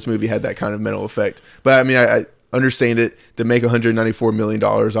that this movie had that kind of mental effect. But I mean, understand it. To make $194 million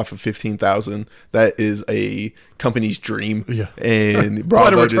off of 15,000, that is a company's dream. Yeah. And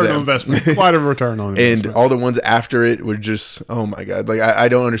quite a bravo to return on them. investment. Quite a return on investment. And all the ones after it were just, oh my God. Like, I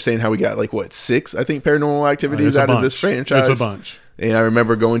don't understand how we got, like, what, 6, I think, Paranormal Activities It's a out of bunch. this franchise. It's a bunch. And I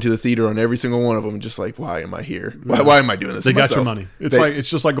remember going to the theater on every single one of them, just like, why am I here? Why am I doing this? They to got myself? your money. It's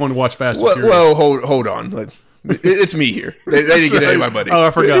just like going to watch Fast and Well, Furious. hold on. Like, it's me here. They didn't get any of my money. Oh,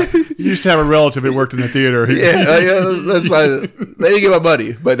 I forgot. You used to have a relative that worked in the theater. That's like, they didn't get my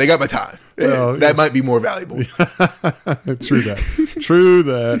money, but they got my time. Well, that might be more valuable. True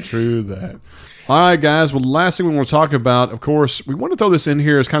that. All right, guys. Well, the last thing we want to talk about, of course, we want to throw this in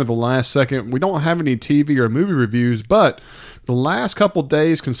here as kind of the last second. We don't have any TV or movie reviews, but the last couple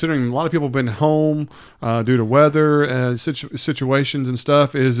days, considering a lot of people have been home due to weather situations and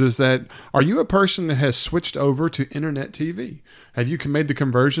stuff, is that are you a person that has switched over to internet TV? Have you made the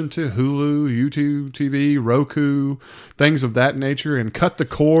conversion to Hulu, YouTube TV, Roku, things of that nature, and cut the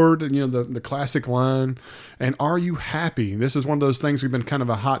cord, the classic line? And are you happy? This is one of those things we've been kind of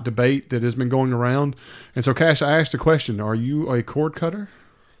a hot debate that has been going around. And so, Cash, I asked the question, are you a cord cutter?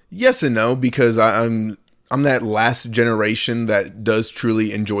 Yes and no, because I'm that last generation that does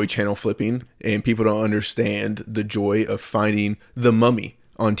truly enjoy channel flipping, and people don't understand the joy of finding The Mummy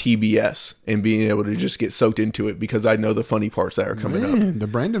on TBS and being able to just get soaked into it because I know the funny parts that are coming up. The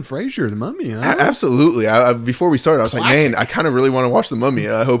Brendan Fraser, The Mummy, huh? Absolutely. Before we started, I was like, man, I kind of really want to watch The Mummy.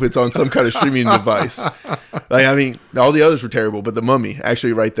 I hope it's on some kind of streaming device. Like, I mean, all the others were terrible, but The Mummy,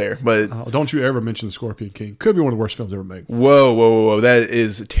 actually right there. But don't you ever mention Scorpion King. Could be one of the worst films ever made. Whoa. That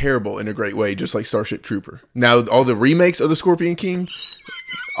is terrible in a great way, just like Starship Trooper. Now, all the remakes of The Scorpion King,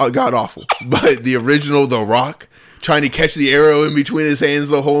 god awful. But the original, The Rock, trying to catch the arrow in between his hands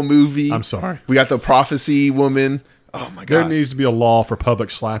the whole movie. I'm sorry. We got the prophecy woman. Oh my God. There needs to be a law for public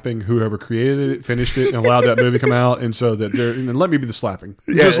slapping. Whoever created it, finished it, and allowed that movie to come out, and so that and let me be the slapping.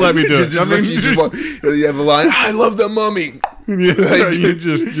 Yeah, just let me do it. You have a line. I love The Mummy. You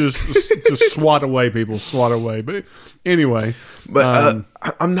just swat away people, swat away. But anyway, but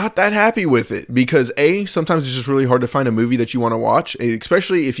I'm not that happy with it because sometimes it's just really hard to find a movie that you want to watch,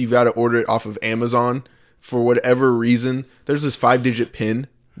 especially if you've got to order it off of Amazon. For whatever reason, there's this 5-digit PIN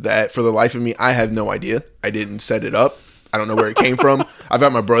that for the life of me, I have no idea. I didn't set it up. I don't know where it came from. I've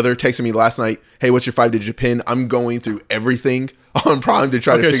got my brother texting me last night, hey, what's your 5-digit PIN? I'm going through everything on Prime to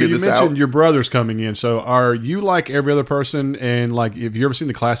try to figure this out. Okay, so you mentioned your brother's coming in. So are you like every other person? And like, have you ever seen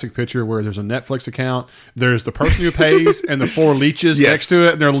the classic picture where there's a Netflix account, there's the person who pays and the 4 leaches next to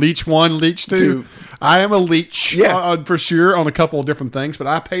it, and they're leech 1, leech 2? I am a leech for sure on a couple of different things, but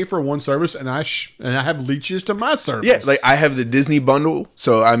I pay for one service and I have leeches to my service. Yeah, like I have the Disney bundle.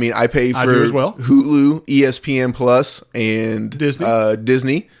 So, I mean, I pay for as well. Hulu, ESPN Plus, and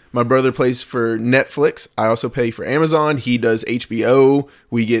Disney. My brother pays for Netflix. I also pay for Amazon. He does HBO.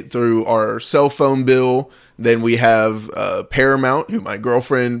 We get through our cell phone bill. Then we have Paramount, who my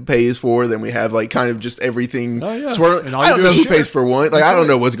girlfriend pays for. Then we have like kind of just everything swirling. I don't know who pays for one. Like I don't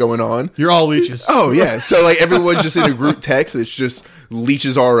know what's going on. You're all leeches. Oh yeah. So like everyone's just in a group text. It's just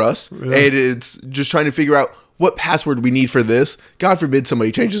leeches are us, and it's just trying to figure out what password we need for this. God forbid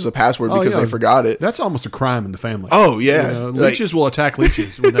somebody changes a password because they forgot it. That's almost a crime in the family. Oh, yeah. Leeches will attack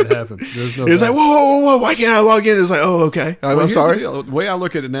leeches when that happens. It's like, whoa, why can't I log in? It's like, oh, okay. I'm sorry. The way I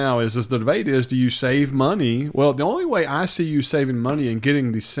look at it now is the debate is, do you save money? Well, the only way I see you saving money and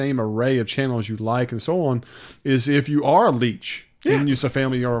getting the same array of channels you like and so on is if you are a leech in a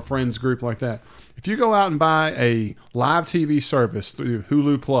family or a friends group like that. If you go out and buy a live TV service through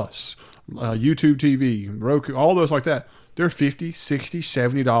Hulu Plus, YouTube TV, Roku, all those like that, they're $50, $60,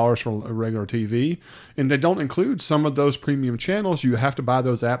 $70 for a regular TV, and they don't include some of those premium channels. You have to buy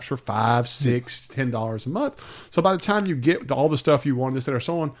those apps for $5, $6, $10 a month. So by the time you get all the stuff you want, this, that, or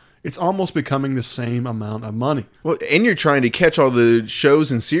so on, it's almost becoming the same amount of money. Well, and you're trying to catch all the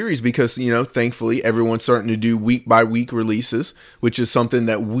shows and series because, thankfully everyone's starting to do week by week releases, which is something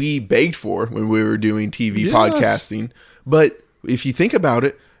that we begged for when we were doing TV podcasting. But if you think about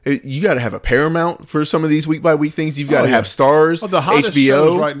it, you got to have a Paramount for some of these week by week things. You've got to have Stars, the hottest HBO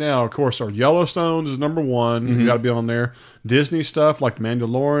shows right now, of course, are Yellowstone's is number one. Mm-hmm. You got to be on there. Disney stuff like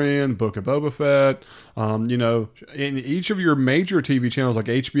Mandalorian, Book of Boba Fett. In each of your major TV channels like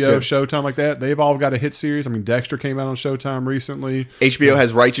HBO, Showtime, like that, they've all got a hit series. I mean, Dexter came out on Showtime recently. HBO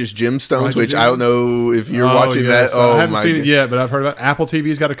has Righteous Gemstones, which I don't know if you're watching that. I haven't seen it yet, but I've heard about it. Apple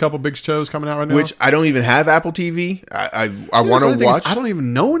TV's got a couple big shows coming out right now. Which I don't even have Apple TV. I want to watch. I don't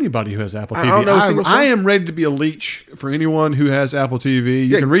even know anybody who has Apple TV. I don't know I am ready to be a leech for anyone who has Apple TV.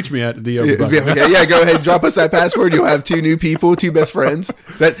 You can reach me at DO. Go ahead, drop us that password. You'll have 2 new people, 2 best friends.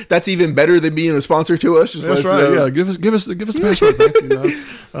 That's even better than being a sponsor to us. Just That's let us right. know. Yeah, give us the password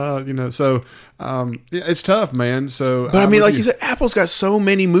back. So it's tough, man. So, But I mean, like you said, Apple's got so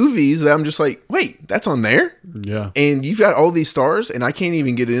many movies that I'm just like, wait, that's on there, yeah, and you've got all these stars, and I can't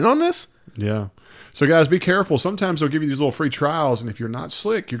even get in on this. yeah. So guys, be careful. Sometimes they'll give you these little free trials, and if you're not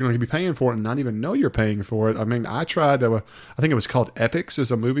slick, you're going to be paying for it and not even know you're paying for it. I mean, I tried. I think it was called Epix, is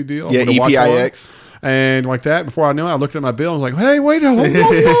a movie deal. Yeah, with a watch EPIX. along. And like that, before I knew it, I looked at my bill and was like, hey, wait,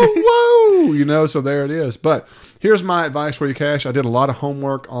 whoa. So there it is. But here's my advice for you, Cash. I did a lot of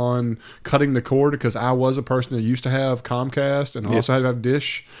homework on cutting the cord because I was a person that used to have Comcast and also had to have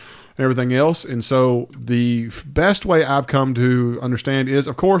Dish and everything else. And so the best way I've come to understand is,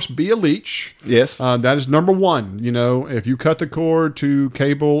 of course, be a leech. Yes. That is number one. If you cut the cord to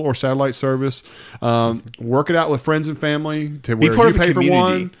cable or satellite service, work it out with friends and family to where part you of a pay for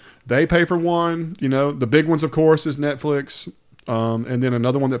community. one. They pay for one. The big ones, of course, is Netflix. And then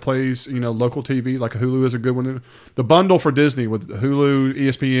another one that plays, local TV, like a Hulu is a good one. The bundle for Disney with Hulu,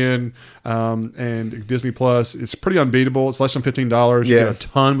 ESPN, and Disney Plus, it's pretty unbeatable. It's less than $15. You Yeah. get a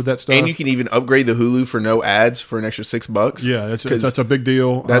ton with that stuff. And you can even upgrade the Hulu for no ads for an extra $6. Yeah, that's a big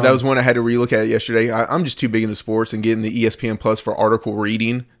deal. That was one I had to relook at yesterday. I'm just too big into sports, and getting the ESPN Plus for article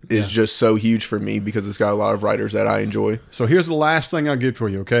reading is just so huge for me because it's got a lot of writers that I enjoy. So here's the last thing I'll get for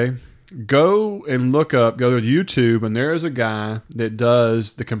you, okay? Go to YouTube, and there is a guy that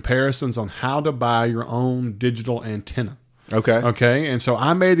does the comparisons on how to buy your own digital antenna. Okay, and so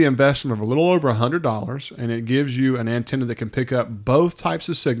I made the investment of a little over $100, and it gives you an antenna that can pick up both types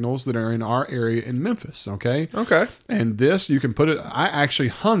of signals that are in our area in Memphis. Okay, and this you can put it. I actually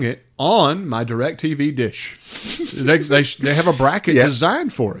hung it on my DirecTV dish. they have a bracket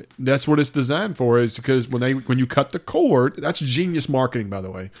designed for it. That's what it's designed for. Is because when you cut the cord, that's genius marketing, by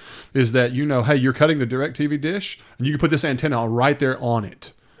the way. Is that hey, you're cutting the DirecTV dish, and you can put this antenna right there on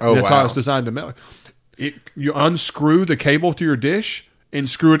it. Oh, that's wow. how it's designed to make. You unscrew the cable to your dish and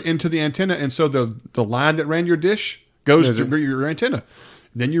screw it into the antenna, and so the line that ran your dish goes to your antenna.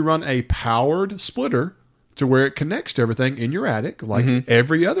 Then you run a powered splitter to where it connects to everything in your attic, like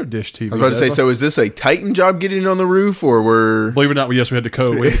every other dish TV. I was about to say, so is this a Titan job getting on the roof, or we're... Believe it or not, yes, we had to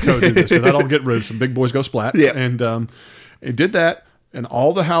code do this because I don't get roofs. Some big boys go splat. Yeah. And it did that. And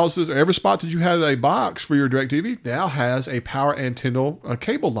all the houses, every spot that you had a box for your DirecTV now has a power antenna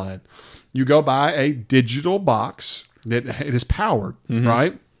cable line. You go buy a digital box that it is powered,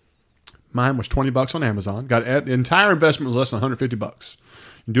 right? Mine was $20 on Amazon. The entire investment was less than $150.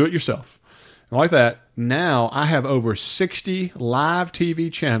 You do it yourself. And like that, now I have over 60 live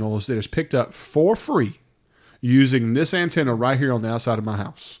TV channels that is picked up for free using this antenna right here on the outside of my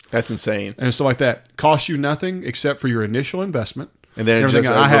house. That's insane. And so like that costs you nothing except for your initial investment. And then everything.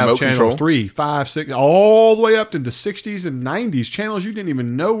 just I have remote channels control? 3, 5, 6, all the way up into 60s and 90s. Channels you didn't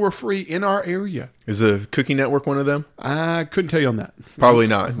even know were free in our area. Is the Cookie Network one of them? I couldn't tell you on that. Probably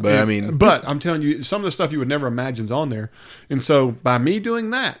not, but I mean... But I'm telling you, some of the stuff you would never imagine is on there. And so by me doing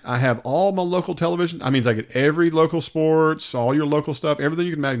that, I have all my local television. I mean, I get every local sports, all your local stuff, everything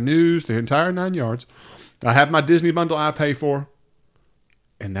you can make, news, the entire 9 yards. I have my Disney bundle I pay for,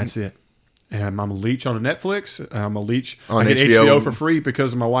 and that's it. And I'm a leech on a Netflix. I'm a leech on I get HBO. for free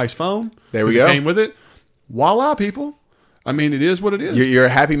because of my wife's phone. There we go. go. It came with it. Voila, people. I mean, it is what it is. You're a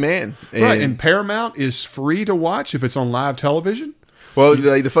happy man. Right. And Paramount is free to watch if it's on live television. Well,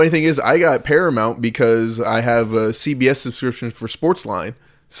 the funny thing is, I got Paramount because I have a CBS subscription for Sportsline.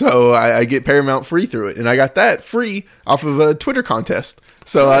 So I get Paramount free through it. And I got that free off of a Twitter contest.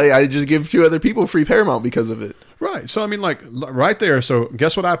 So I just give 2 other people free Paramount because of it. Right. So, I mean, like, right there. So,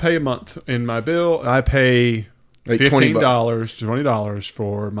 guess what I pay a month in my bill? I pay Like $15, $20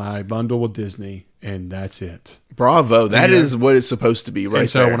 for my bundle with Disney, and that's it. Bravo. That is what it's supposed to be right and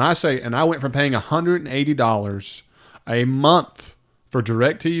so there. when I say, and I went from paying $180 a month for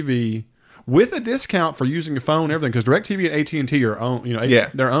DirecTV with a discount for using a phone and everything, because DirecTV and AT&T are owned,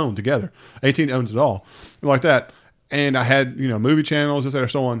 they're owned together. AT&T owns it all. Like that. And I had, movie channels, this, that, or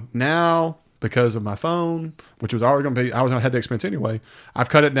so on. Now, because of my phone, which was already going to be, I was going to have the expense anyway, I've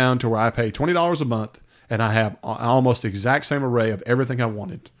cut it down to where I pay $20 a month, and I have almost the exact same array of everything I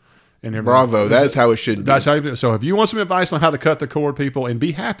wanted. And Bravo. That's how it should be. That's how you do it. So if you want some advice on how to cut the cord, people, and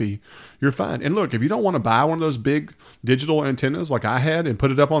be happy, you're fine. And look, if you don't want to buy one of those big digital antennas like I had and put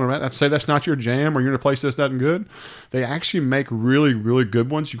it up on a mat, say that's not your jam or you're in a place that's not good, they actually make really, really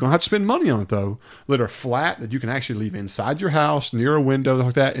good ones. You're going to have to spend money on it, though, that are flat, that you can actually leave inside your house, near a window,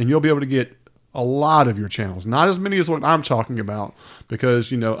 like that, and you'll be able to get a lot of your channels, not as many as what I'm talking about,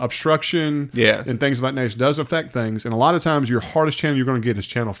 because, obstruction and things of that nature does affect things. And a lot of times your hardest channel you're going to get is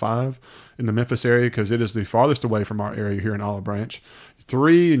channel 5 in the Memphis area, because it is the farthest away from our area here in Olive Branch.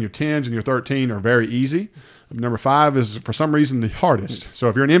 3 and your 10s and your 13 are very easy. Number 5 is, for some reason, the hardest. So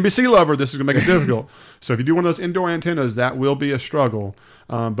if you're an NBC lover, this is going to make it difficult. So if you do one of those indoor antennas, that will be a struggle.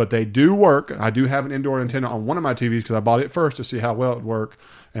 But they do work. I do have an indoor antenna on one of my TVs because I bought it first to see how well it wored.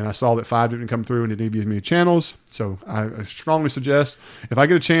 And I saw that 5 didn't come through and it didn't give me channels. So I strongly suggest, if I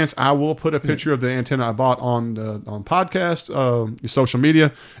get a chance, I will put a picture of the antenna I bought on podcast, social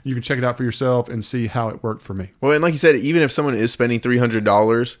media. You can check it out for yourself and see how it worked for me. Well, and like you said, even if someone is spending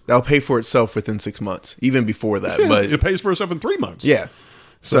 $300, that'll pay for itself within 6 months, even before that. Yeah, but it pays for itself in 3 months. Yeah.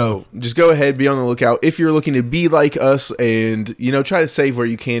 So just go ahead, be on the lookout. If you're looking to be like us and, try to save where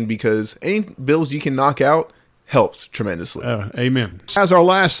you can, because any bills you can knock out helps tremendously. Amen. As our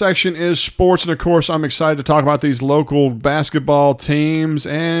last section is sports, and of course, I'm excited to talk about these local basketball teams.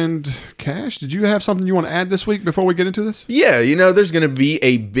 And Cash, did you have something you want to add this week before we get into this? Yeah, there's going to be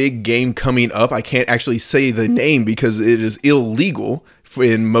a big game coming up. I can't actually say the name because it is illegal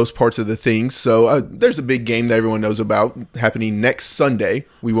in most parts of the things. So there's a big game that everyone knows about happening next Sunday.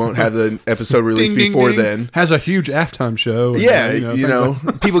 We won't have the episode released before then. Has a huge halftime show.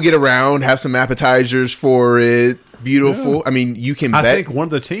 And, people get around, have some appetizers for it. Beautiful. Yeah. I mean, you can bet. I think one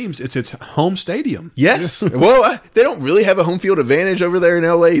of the teams, it's its home stadium. Yes. Well, they don't really have a home field advantage over there in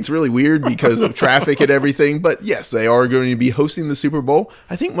LA. It's really weird because of traffic and everything. But yes, they are going to be hosting the Super Bowl.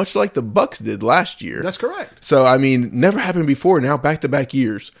 I think much like the Bucks did last year. That's correct. So, I mean, never happened before. Now back-to-back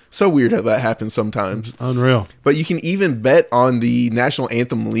years. So weird how that happens sometimes. Unreal. But you can even bet on the national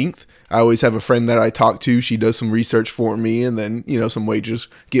anthem length. I always have a friend that I talk to. She does some research for me, and then, some wagers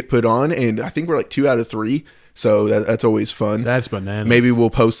get put on. And I think we're like 2 out of 3. So that's always fun. That's bananas. Maybe we'll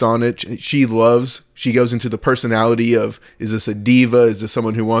post on it. She goes into the personality of, is this a diva? Is this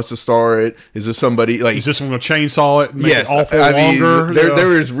someone who wants to star it? Is this somebody like... Is this one going to chainsaw it and make it awful longer?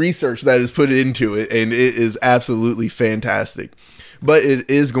 There is research that is put into it, and it is absolutely fantastic. But it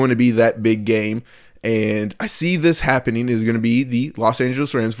is going to be that big game, and I see this happening is going to be the Los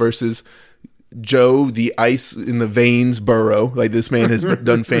Angeles Rams versus Joe, the ice in the veins Burrow. Like, this man has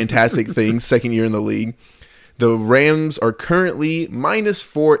done fantastic things, second year in the league. The Rams are currently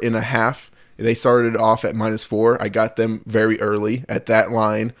 -4.5. They started off at -4. I got them very early at that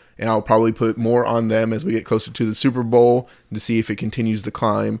line, and I'll probably put more on them as we get closer to the Super Bowl to see if it continues to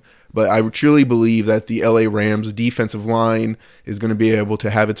climb. But I truly believe that the LA Rams defensive line is going to be able to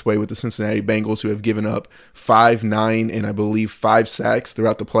have its way with the Cincinnati Bengals, who have given up 5, 9, and I believe 5 sacks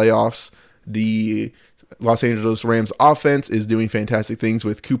throughout the playoffs. The Los Angeles Rams offense is doing fantastic things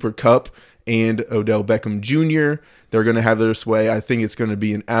with Cooper Kupp and Odell Beckham Jr. They're going to have their sway. I think it's going to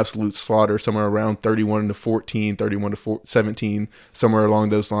be an absolute slaughter, somewhere around 31-14, 31-17, somewhere along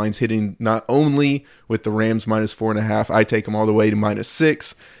those lines, hitting not only with the Rams -4.5, I take them all the way to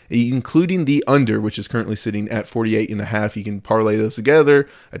 -6, including the under, which is currently sitting at 48.5. You can parlay those together,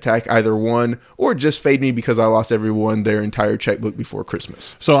 attack either one, or just fade me because I lost everyone their entire checkbook before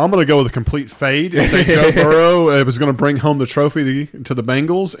Christmas. So I'm going to go with a complete fade and say Joe Burrow was going to bring home the trophy to the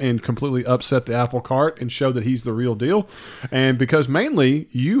Bengals and completely upset the apple cart and show that he's the real deal. And because mainly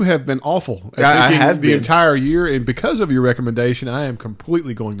you have been awful at the entire year, and because of your recommendation, I am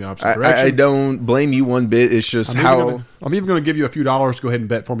completely going the opposite direction. I don't blame you one bit. It's just I'm even going to give you a few dollars to go ahead and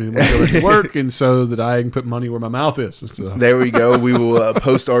bet for me when I go to work, and so that I can put money where my mouth is. So. There we go. We will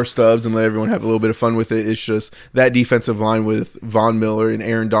post our stubs and let everyone have a little bit of fun with it. It's just that defensive line with Von Miller and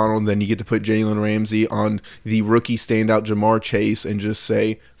Aaron Donald, and then you get to put Jalen Ramsey on the rookie standout Jamar Chase and just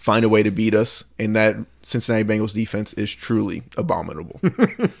say, find a way to beat us. And that Cincinnati Bengals defense is truly abominable.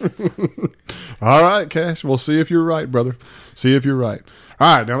 All right, Cash. We'll see if you're right, brother. See if you're right.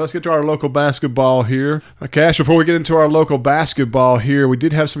 All right, now let's get to our local basketball here. Cash, before we get into our local basketball here, we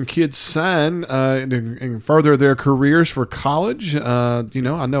did have some kids sign and further their careers for college. I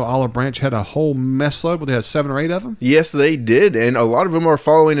know Olive Branch had a whole mess load, but they had 7 or 8 of them. Yes, they did, and a lot of them are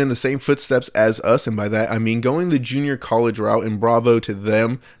following in the same footsteps as us, and by that I mean going the junior college route, and bravo to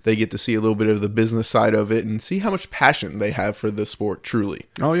them. They get to see a little bit of the business side of it and see how much passion they have for the sport, truly.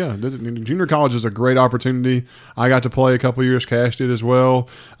 Oh, yeah. The junior college is a great opportunity. I got to play a couple years. Cash did as well.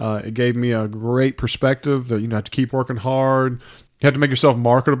 It gave me a great perspective that you have to keep working hard. You have to make yourself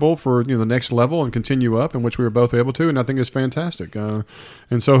marketable for the next level and continue up, in which we were both able to, and I think it's fantastic.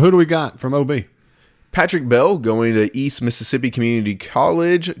 And so who do we got from OB? Patrick Bell going to East Mississippi Community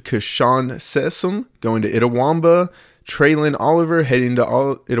College. Kashawn Sessom going to Itawamba. Traylon Oliver heading to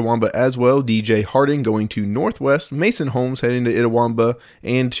Itawamba as well. DJ Harding going to Northwest. Mason Holmes heading to Itawamba.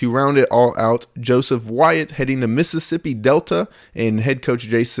 And to round it all out, Joseph Wyatt heading to Mississippi Delta. And head coach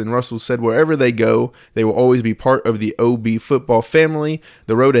Jason Russell said wherever they go, they will always be part of the OB football family.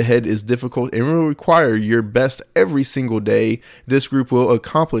 The road ahead is difficult and will require your best every single day. This group will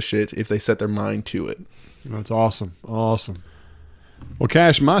accomplish it if they set their mind to it. That's awesome. Awesome. Well,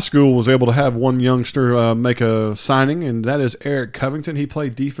 Cash, my school was able to have one youngster make a signing, and that is Eric Covington. He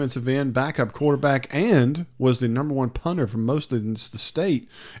played defensive end, backup quarterback, and was the number one punter for most of the state.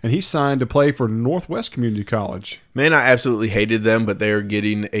 And he signed to play for Northwest Community College. Man, I absolutely hated them, but they are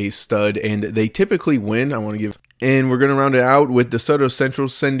getting a stud, and they typically win. And we're going to round it out with DeSoto Central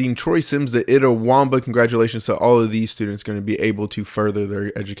sending Troy Sims to Itawamba. Congratulations to all of these students going to be able to further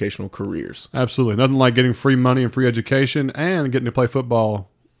their educational careers. Absolutely. Nothing like getting free money and free education and getting to play football.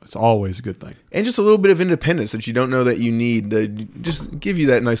 It's always a good thing. And just a little bit of independence that you don't know that you need to just give you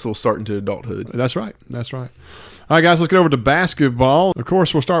that nice little start into adulthood. That's right. That's right. All right, guys, let's get over to basketball. Of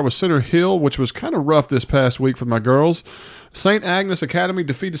course, we'll start with Center Hill, which was kind of rough this past week for my girls. St. Agnes Academy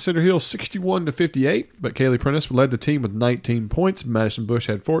defeated Center Hill 61-58, but Kaylee Prentice led the team with 19 points. Madison Bush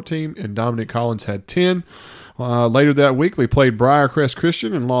had 14, and Dominic Collins had 10. Later that week, we played Briarcrest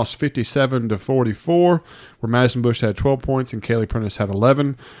Christian and lost 57-44, where Madison Bush had 12 points and Kaylee Prentice had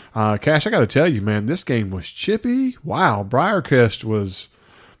 11. Cash, I got to tell you, man, this game was chippy. Wow, Briarcrest was...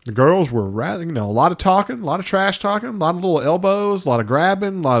 The girls were rather, a lot of talking, a lot of trash talking, a lot of little elbows, a lot of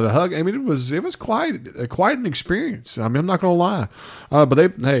grabbing, a lot of hugging. I mean, it was quite an experience. I mean, I'm not going to lie. But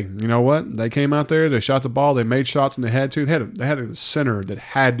hey, you know what? They came out there, they shot the ball, they made shots when they had to. They had a center that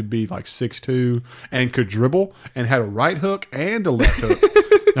had to be like 6'2" and could dribble and had a right hook and a left hook.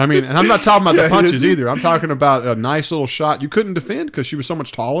 I mean, and I'm not talking about the punches either. I'm talking about a nice little shot. You couldn't defend because she was so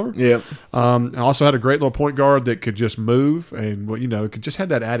much taller. Yeah. And also had a great little point guard that could just move and, could just had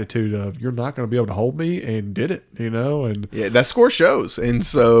that attitude of you're not going to be able to hold me, and did it, And yeah, that score shows. And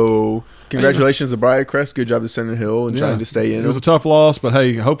so congratulations to Briarcrest. Good job to Center Hill and trying to stay in. It was a tough loss, but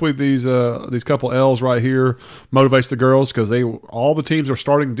hey, hopefully these couple L's right here motivates the girls because all the teams are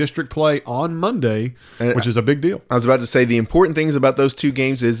starting district play on Monday, which is a big deal. I was about to say the important things about those two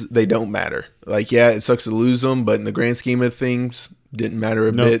games is they don't matter. Like, yeah, it sucks to lose them, but in the grand scheme of things, didn't matter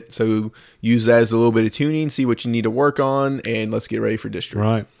a bit. So use that as a little bit of tuning, see what you need to work on, and let's get ready for district.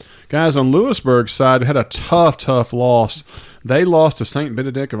 Right. Guys, on Lewisburg's side, had a tough loss. They lost to St.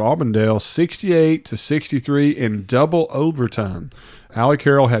 Benedict of Auburndale 68-63 in double overtime. Allie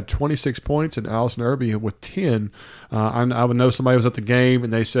Carroll had 26 points and Allison Irby with 10. I would know somebody was at the game,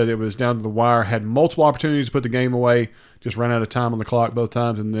 and they said it was down to the wire, had multiple opportunities to put the game away, just ran out of time on the clock both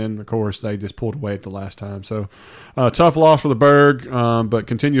times, and then, of course, they just pulled away at the last time. So, tough loss for the Berg, but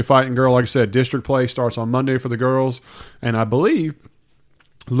continue fighting, girl. Like I said, district play starts on Monday for the girls, and I believe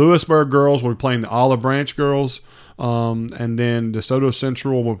Lewisburg girls will be playing the Olive Branch girls, and then DeSoto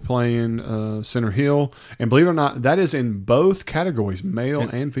Central will be playing Center Hill. And believe it or not, that is in both categories, male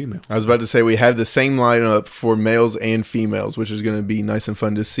and female. I was about to say we have the same lineup for males and females, which is going to be nice and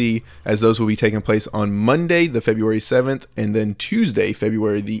fun to see, as those will be taking place on Monday, the February 7th, and then Tuesday,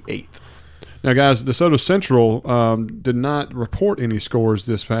 February the 8th. Now, guys, DeSoto Central did not report any scores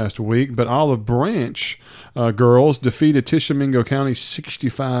this past week, but Olive Branch girls defeated Tishomingo County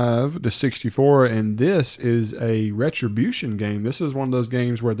 65-64, and this is a retribution game. This is one of those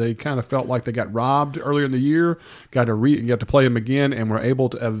games where they kind of felt like they got robbed earlier in the year, got to play them again, and were able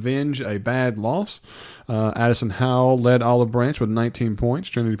to avenge a bad loss. Addison Howell led Olive Branch with 19 points.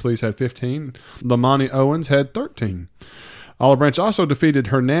 Trinity Police had 15. Lamani Owens had 13. Olive Branch also defeated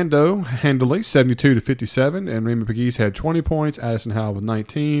Hernando handily, 72-57, and Raymond Pegues had 20 points, Addison Howell with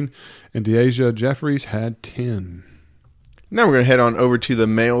 19, and DeAsia Jeffries had 10. Now we're going to head on over to the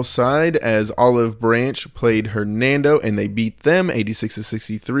male side as Olive Branch played Hernando, and they beat them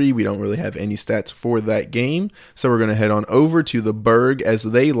 86-63. We don't really have any stats for that game, so we're going to head on over to the Berg as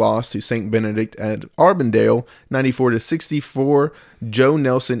they lost to St. Benedict at Auburndale 94-64. Joe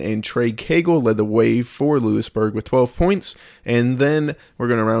Nelson and Trey Cagle led the way for Lewisburg with 12 points, and then we're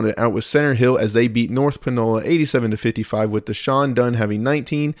going to round it out with Center Hill as they beat North Panola 87-55 with Deshaun Dunn having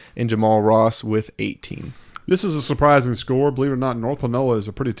 19 and Jamal Ross with 18. This is a surprising score. Believe it or not, North Panola is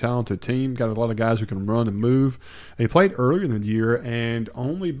a pretty talented team. Got a lot of guys who can run and move. They played earlier in the year and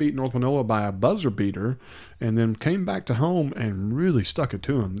only beat North Panola by a buzzer beater, and then came back to home and really stuck it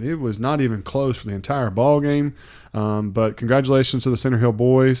to them. It was not even close for the entire ball game. But congratulations to the Center Hill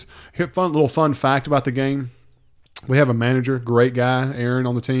boys. Little fun fact about the game. We have a manager, great guy, Aaron,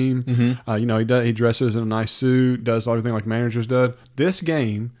 on the team. Mm-hmm. He dresses in a nice suit, does everything like managers do. This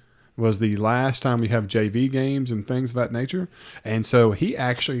game, was the last time we have JV games and things of that nature. And so he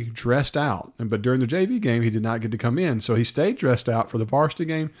actually dressed out. But during the JV game, he did not get to come in. So he stayed dressed out for the varsity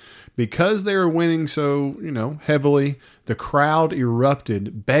game. Because they were winning so, heavily, the crowd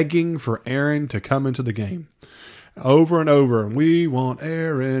erupted, begging for Aaron to come into the game. Over and over, we want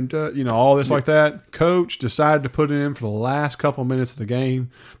Aaron to, all this like that. Coach decided to put it in for the last couple minutes of the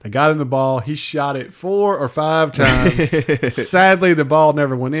game. They got him the ball. He shot it 4 or 5 times. Sadly, the ball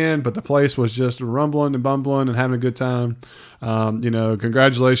never went in, but the place was just rumbling and bumbling and having a good time.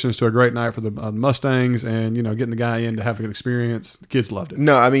 Congratulations to a great night for the Mustangs and, getting the guy in to have a good experience. The kids loved it.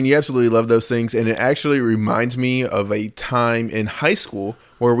 No, I mean, you absolutely love those things. And it actually reminds me of a time in high school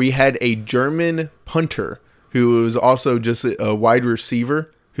where we had a German punter who was also just a wide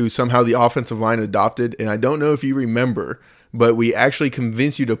receiver who somehow the offensive line adopted. And I don't know if you remember, but we actually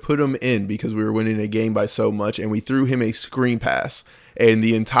convinced you to put him in because we were winning a game by so much. And we threw him a screen pass. And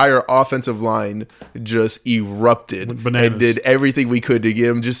the entire offensive line just erupted and did everything we could to get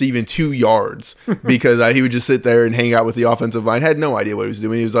him just even 2 yards because he would just sit there and hang out with the offensive line. Had no idea what he was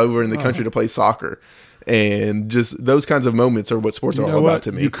doing. He was over in the country to play soccer. And just those kinds of moments are what sports are all about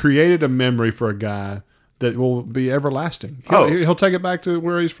to me. You created a memory for a guy that will be everlasting. He'll take it back to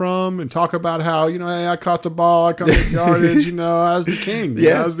where he's from and talk about how, hey, I caught the ball, I caught the yardage, I was the king,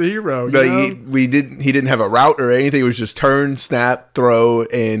 I was the hero. But he didn't have a route or anything. It was just turn, snap, throw,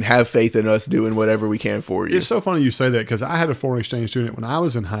 and have faith in us doing whatever we can for you. It's so funny you say that because I had a foreign exchange student when I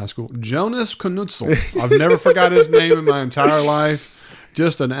was in high school, Jonas Knutzel. I've never forgot his name in my entire life.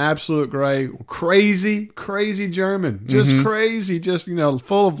 Just an absolute crazy German. Just crazy, just,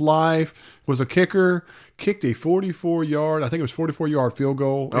 full of life. Was a kicker. Kicked a 44-yard, I think it was 44-yard field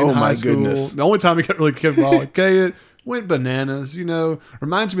goal in high school. Goodness. The only time he could really kick the ball, it went bananas,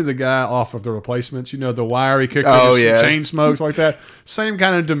 Reminds me of the guy off of The Replacements, the wiry kicker, chain smokes like that. Same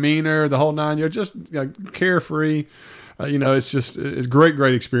kind of demeanor, the whole 9 yards, just carefree. It's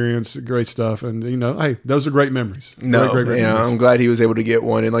great experience, great stuff. And, hey, those are great memories. Great memories. I'm glad he was able to get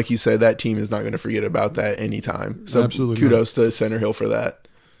one. And like you said, that team is not going to forget about that anytime. So absolutely kudos to Center Hill for that.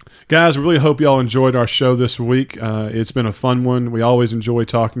 Guys, we really hope y'all enjoyed our show this week. It's been a fun one. We always enjoy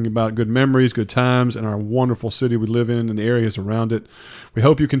talking about good memories, good times, and our wonderful city we live in and the areas around it. We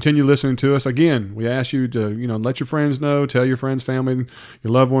hope you continue listening to us. Again, we ask you to, let your friends know, tell your friends, family,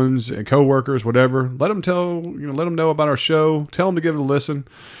 your loved ones, and coworkers, whatever. Let them know about our show. Tell them to give it a listen.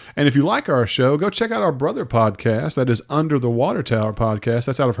 And if you like our show, go check out our brother podcast. That is Under the Water Tower podcast.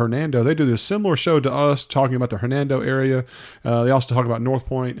 That's out of Hernando. They do a similar show to us, talking about the Hernando area. They also talk about North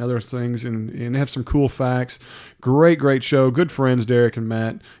Point and other things, and they have some cool facts. Great show. Good friends, Derek and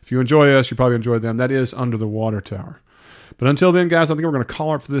Matt. If you enjoy us, you probably enjoy them. That is Under the Water Tower. But until then, guys, I think we're going to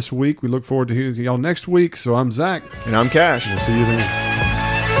call it for this week. We look forward to hearing y'all next week. So I'm Zach. And I'm Cash. We'll see you then.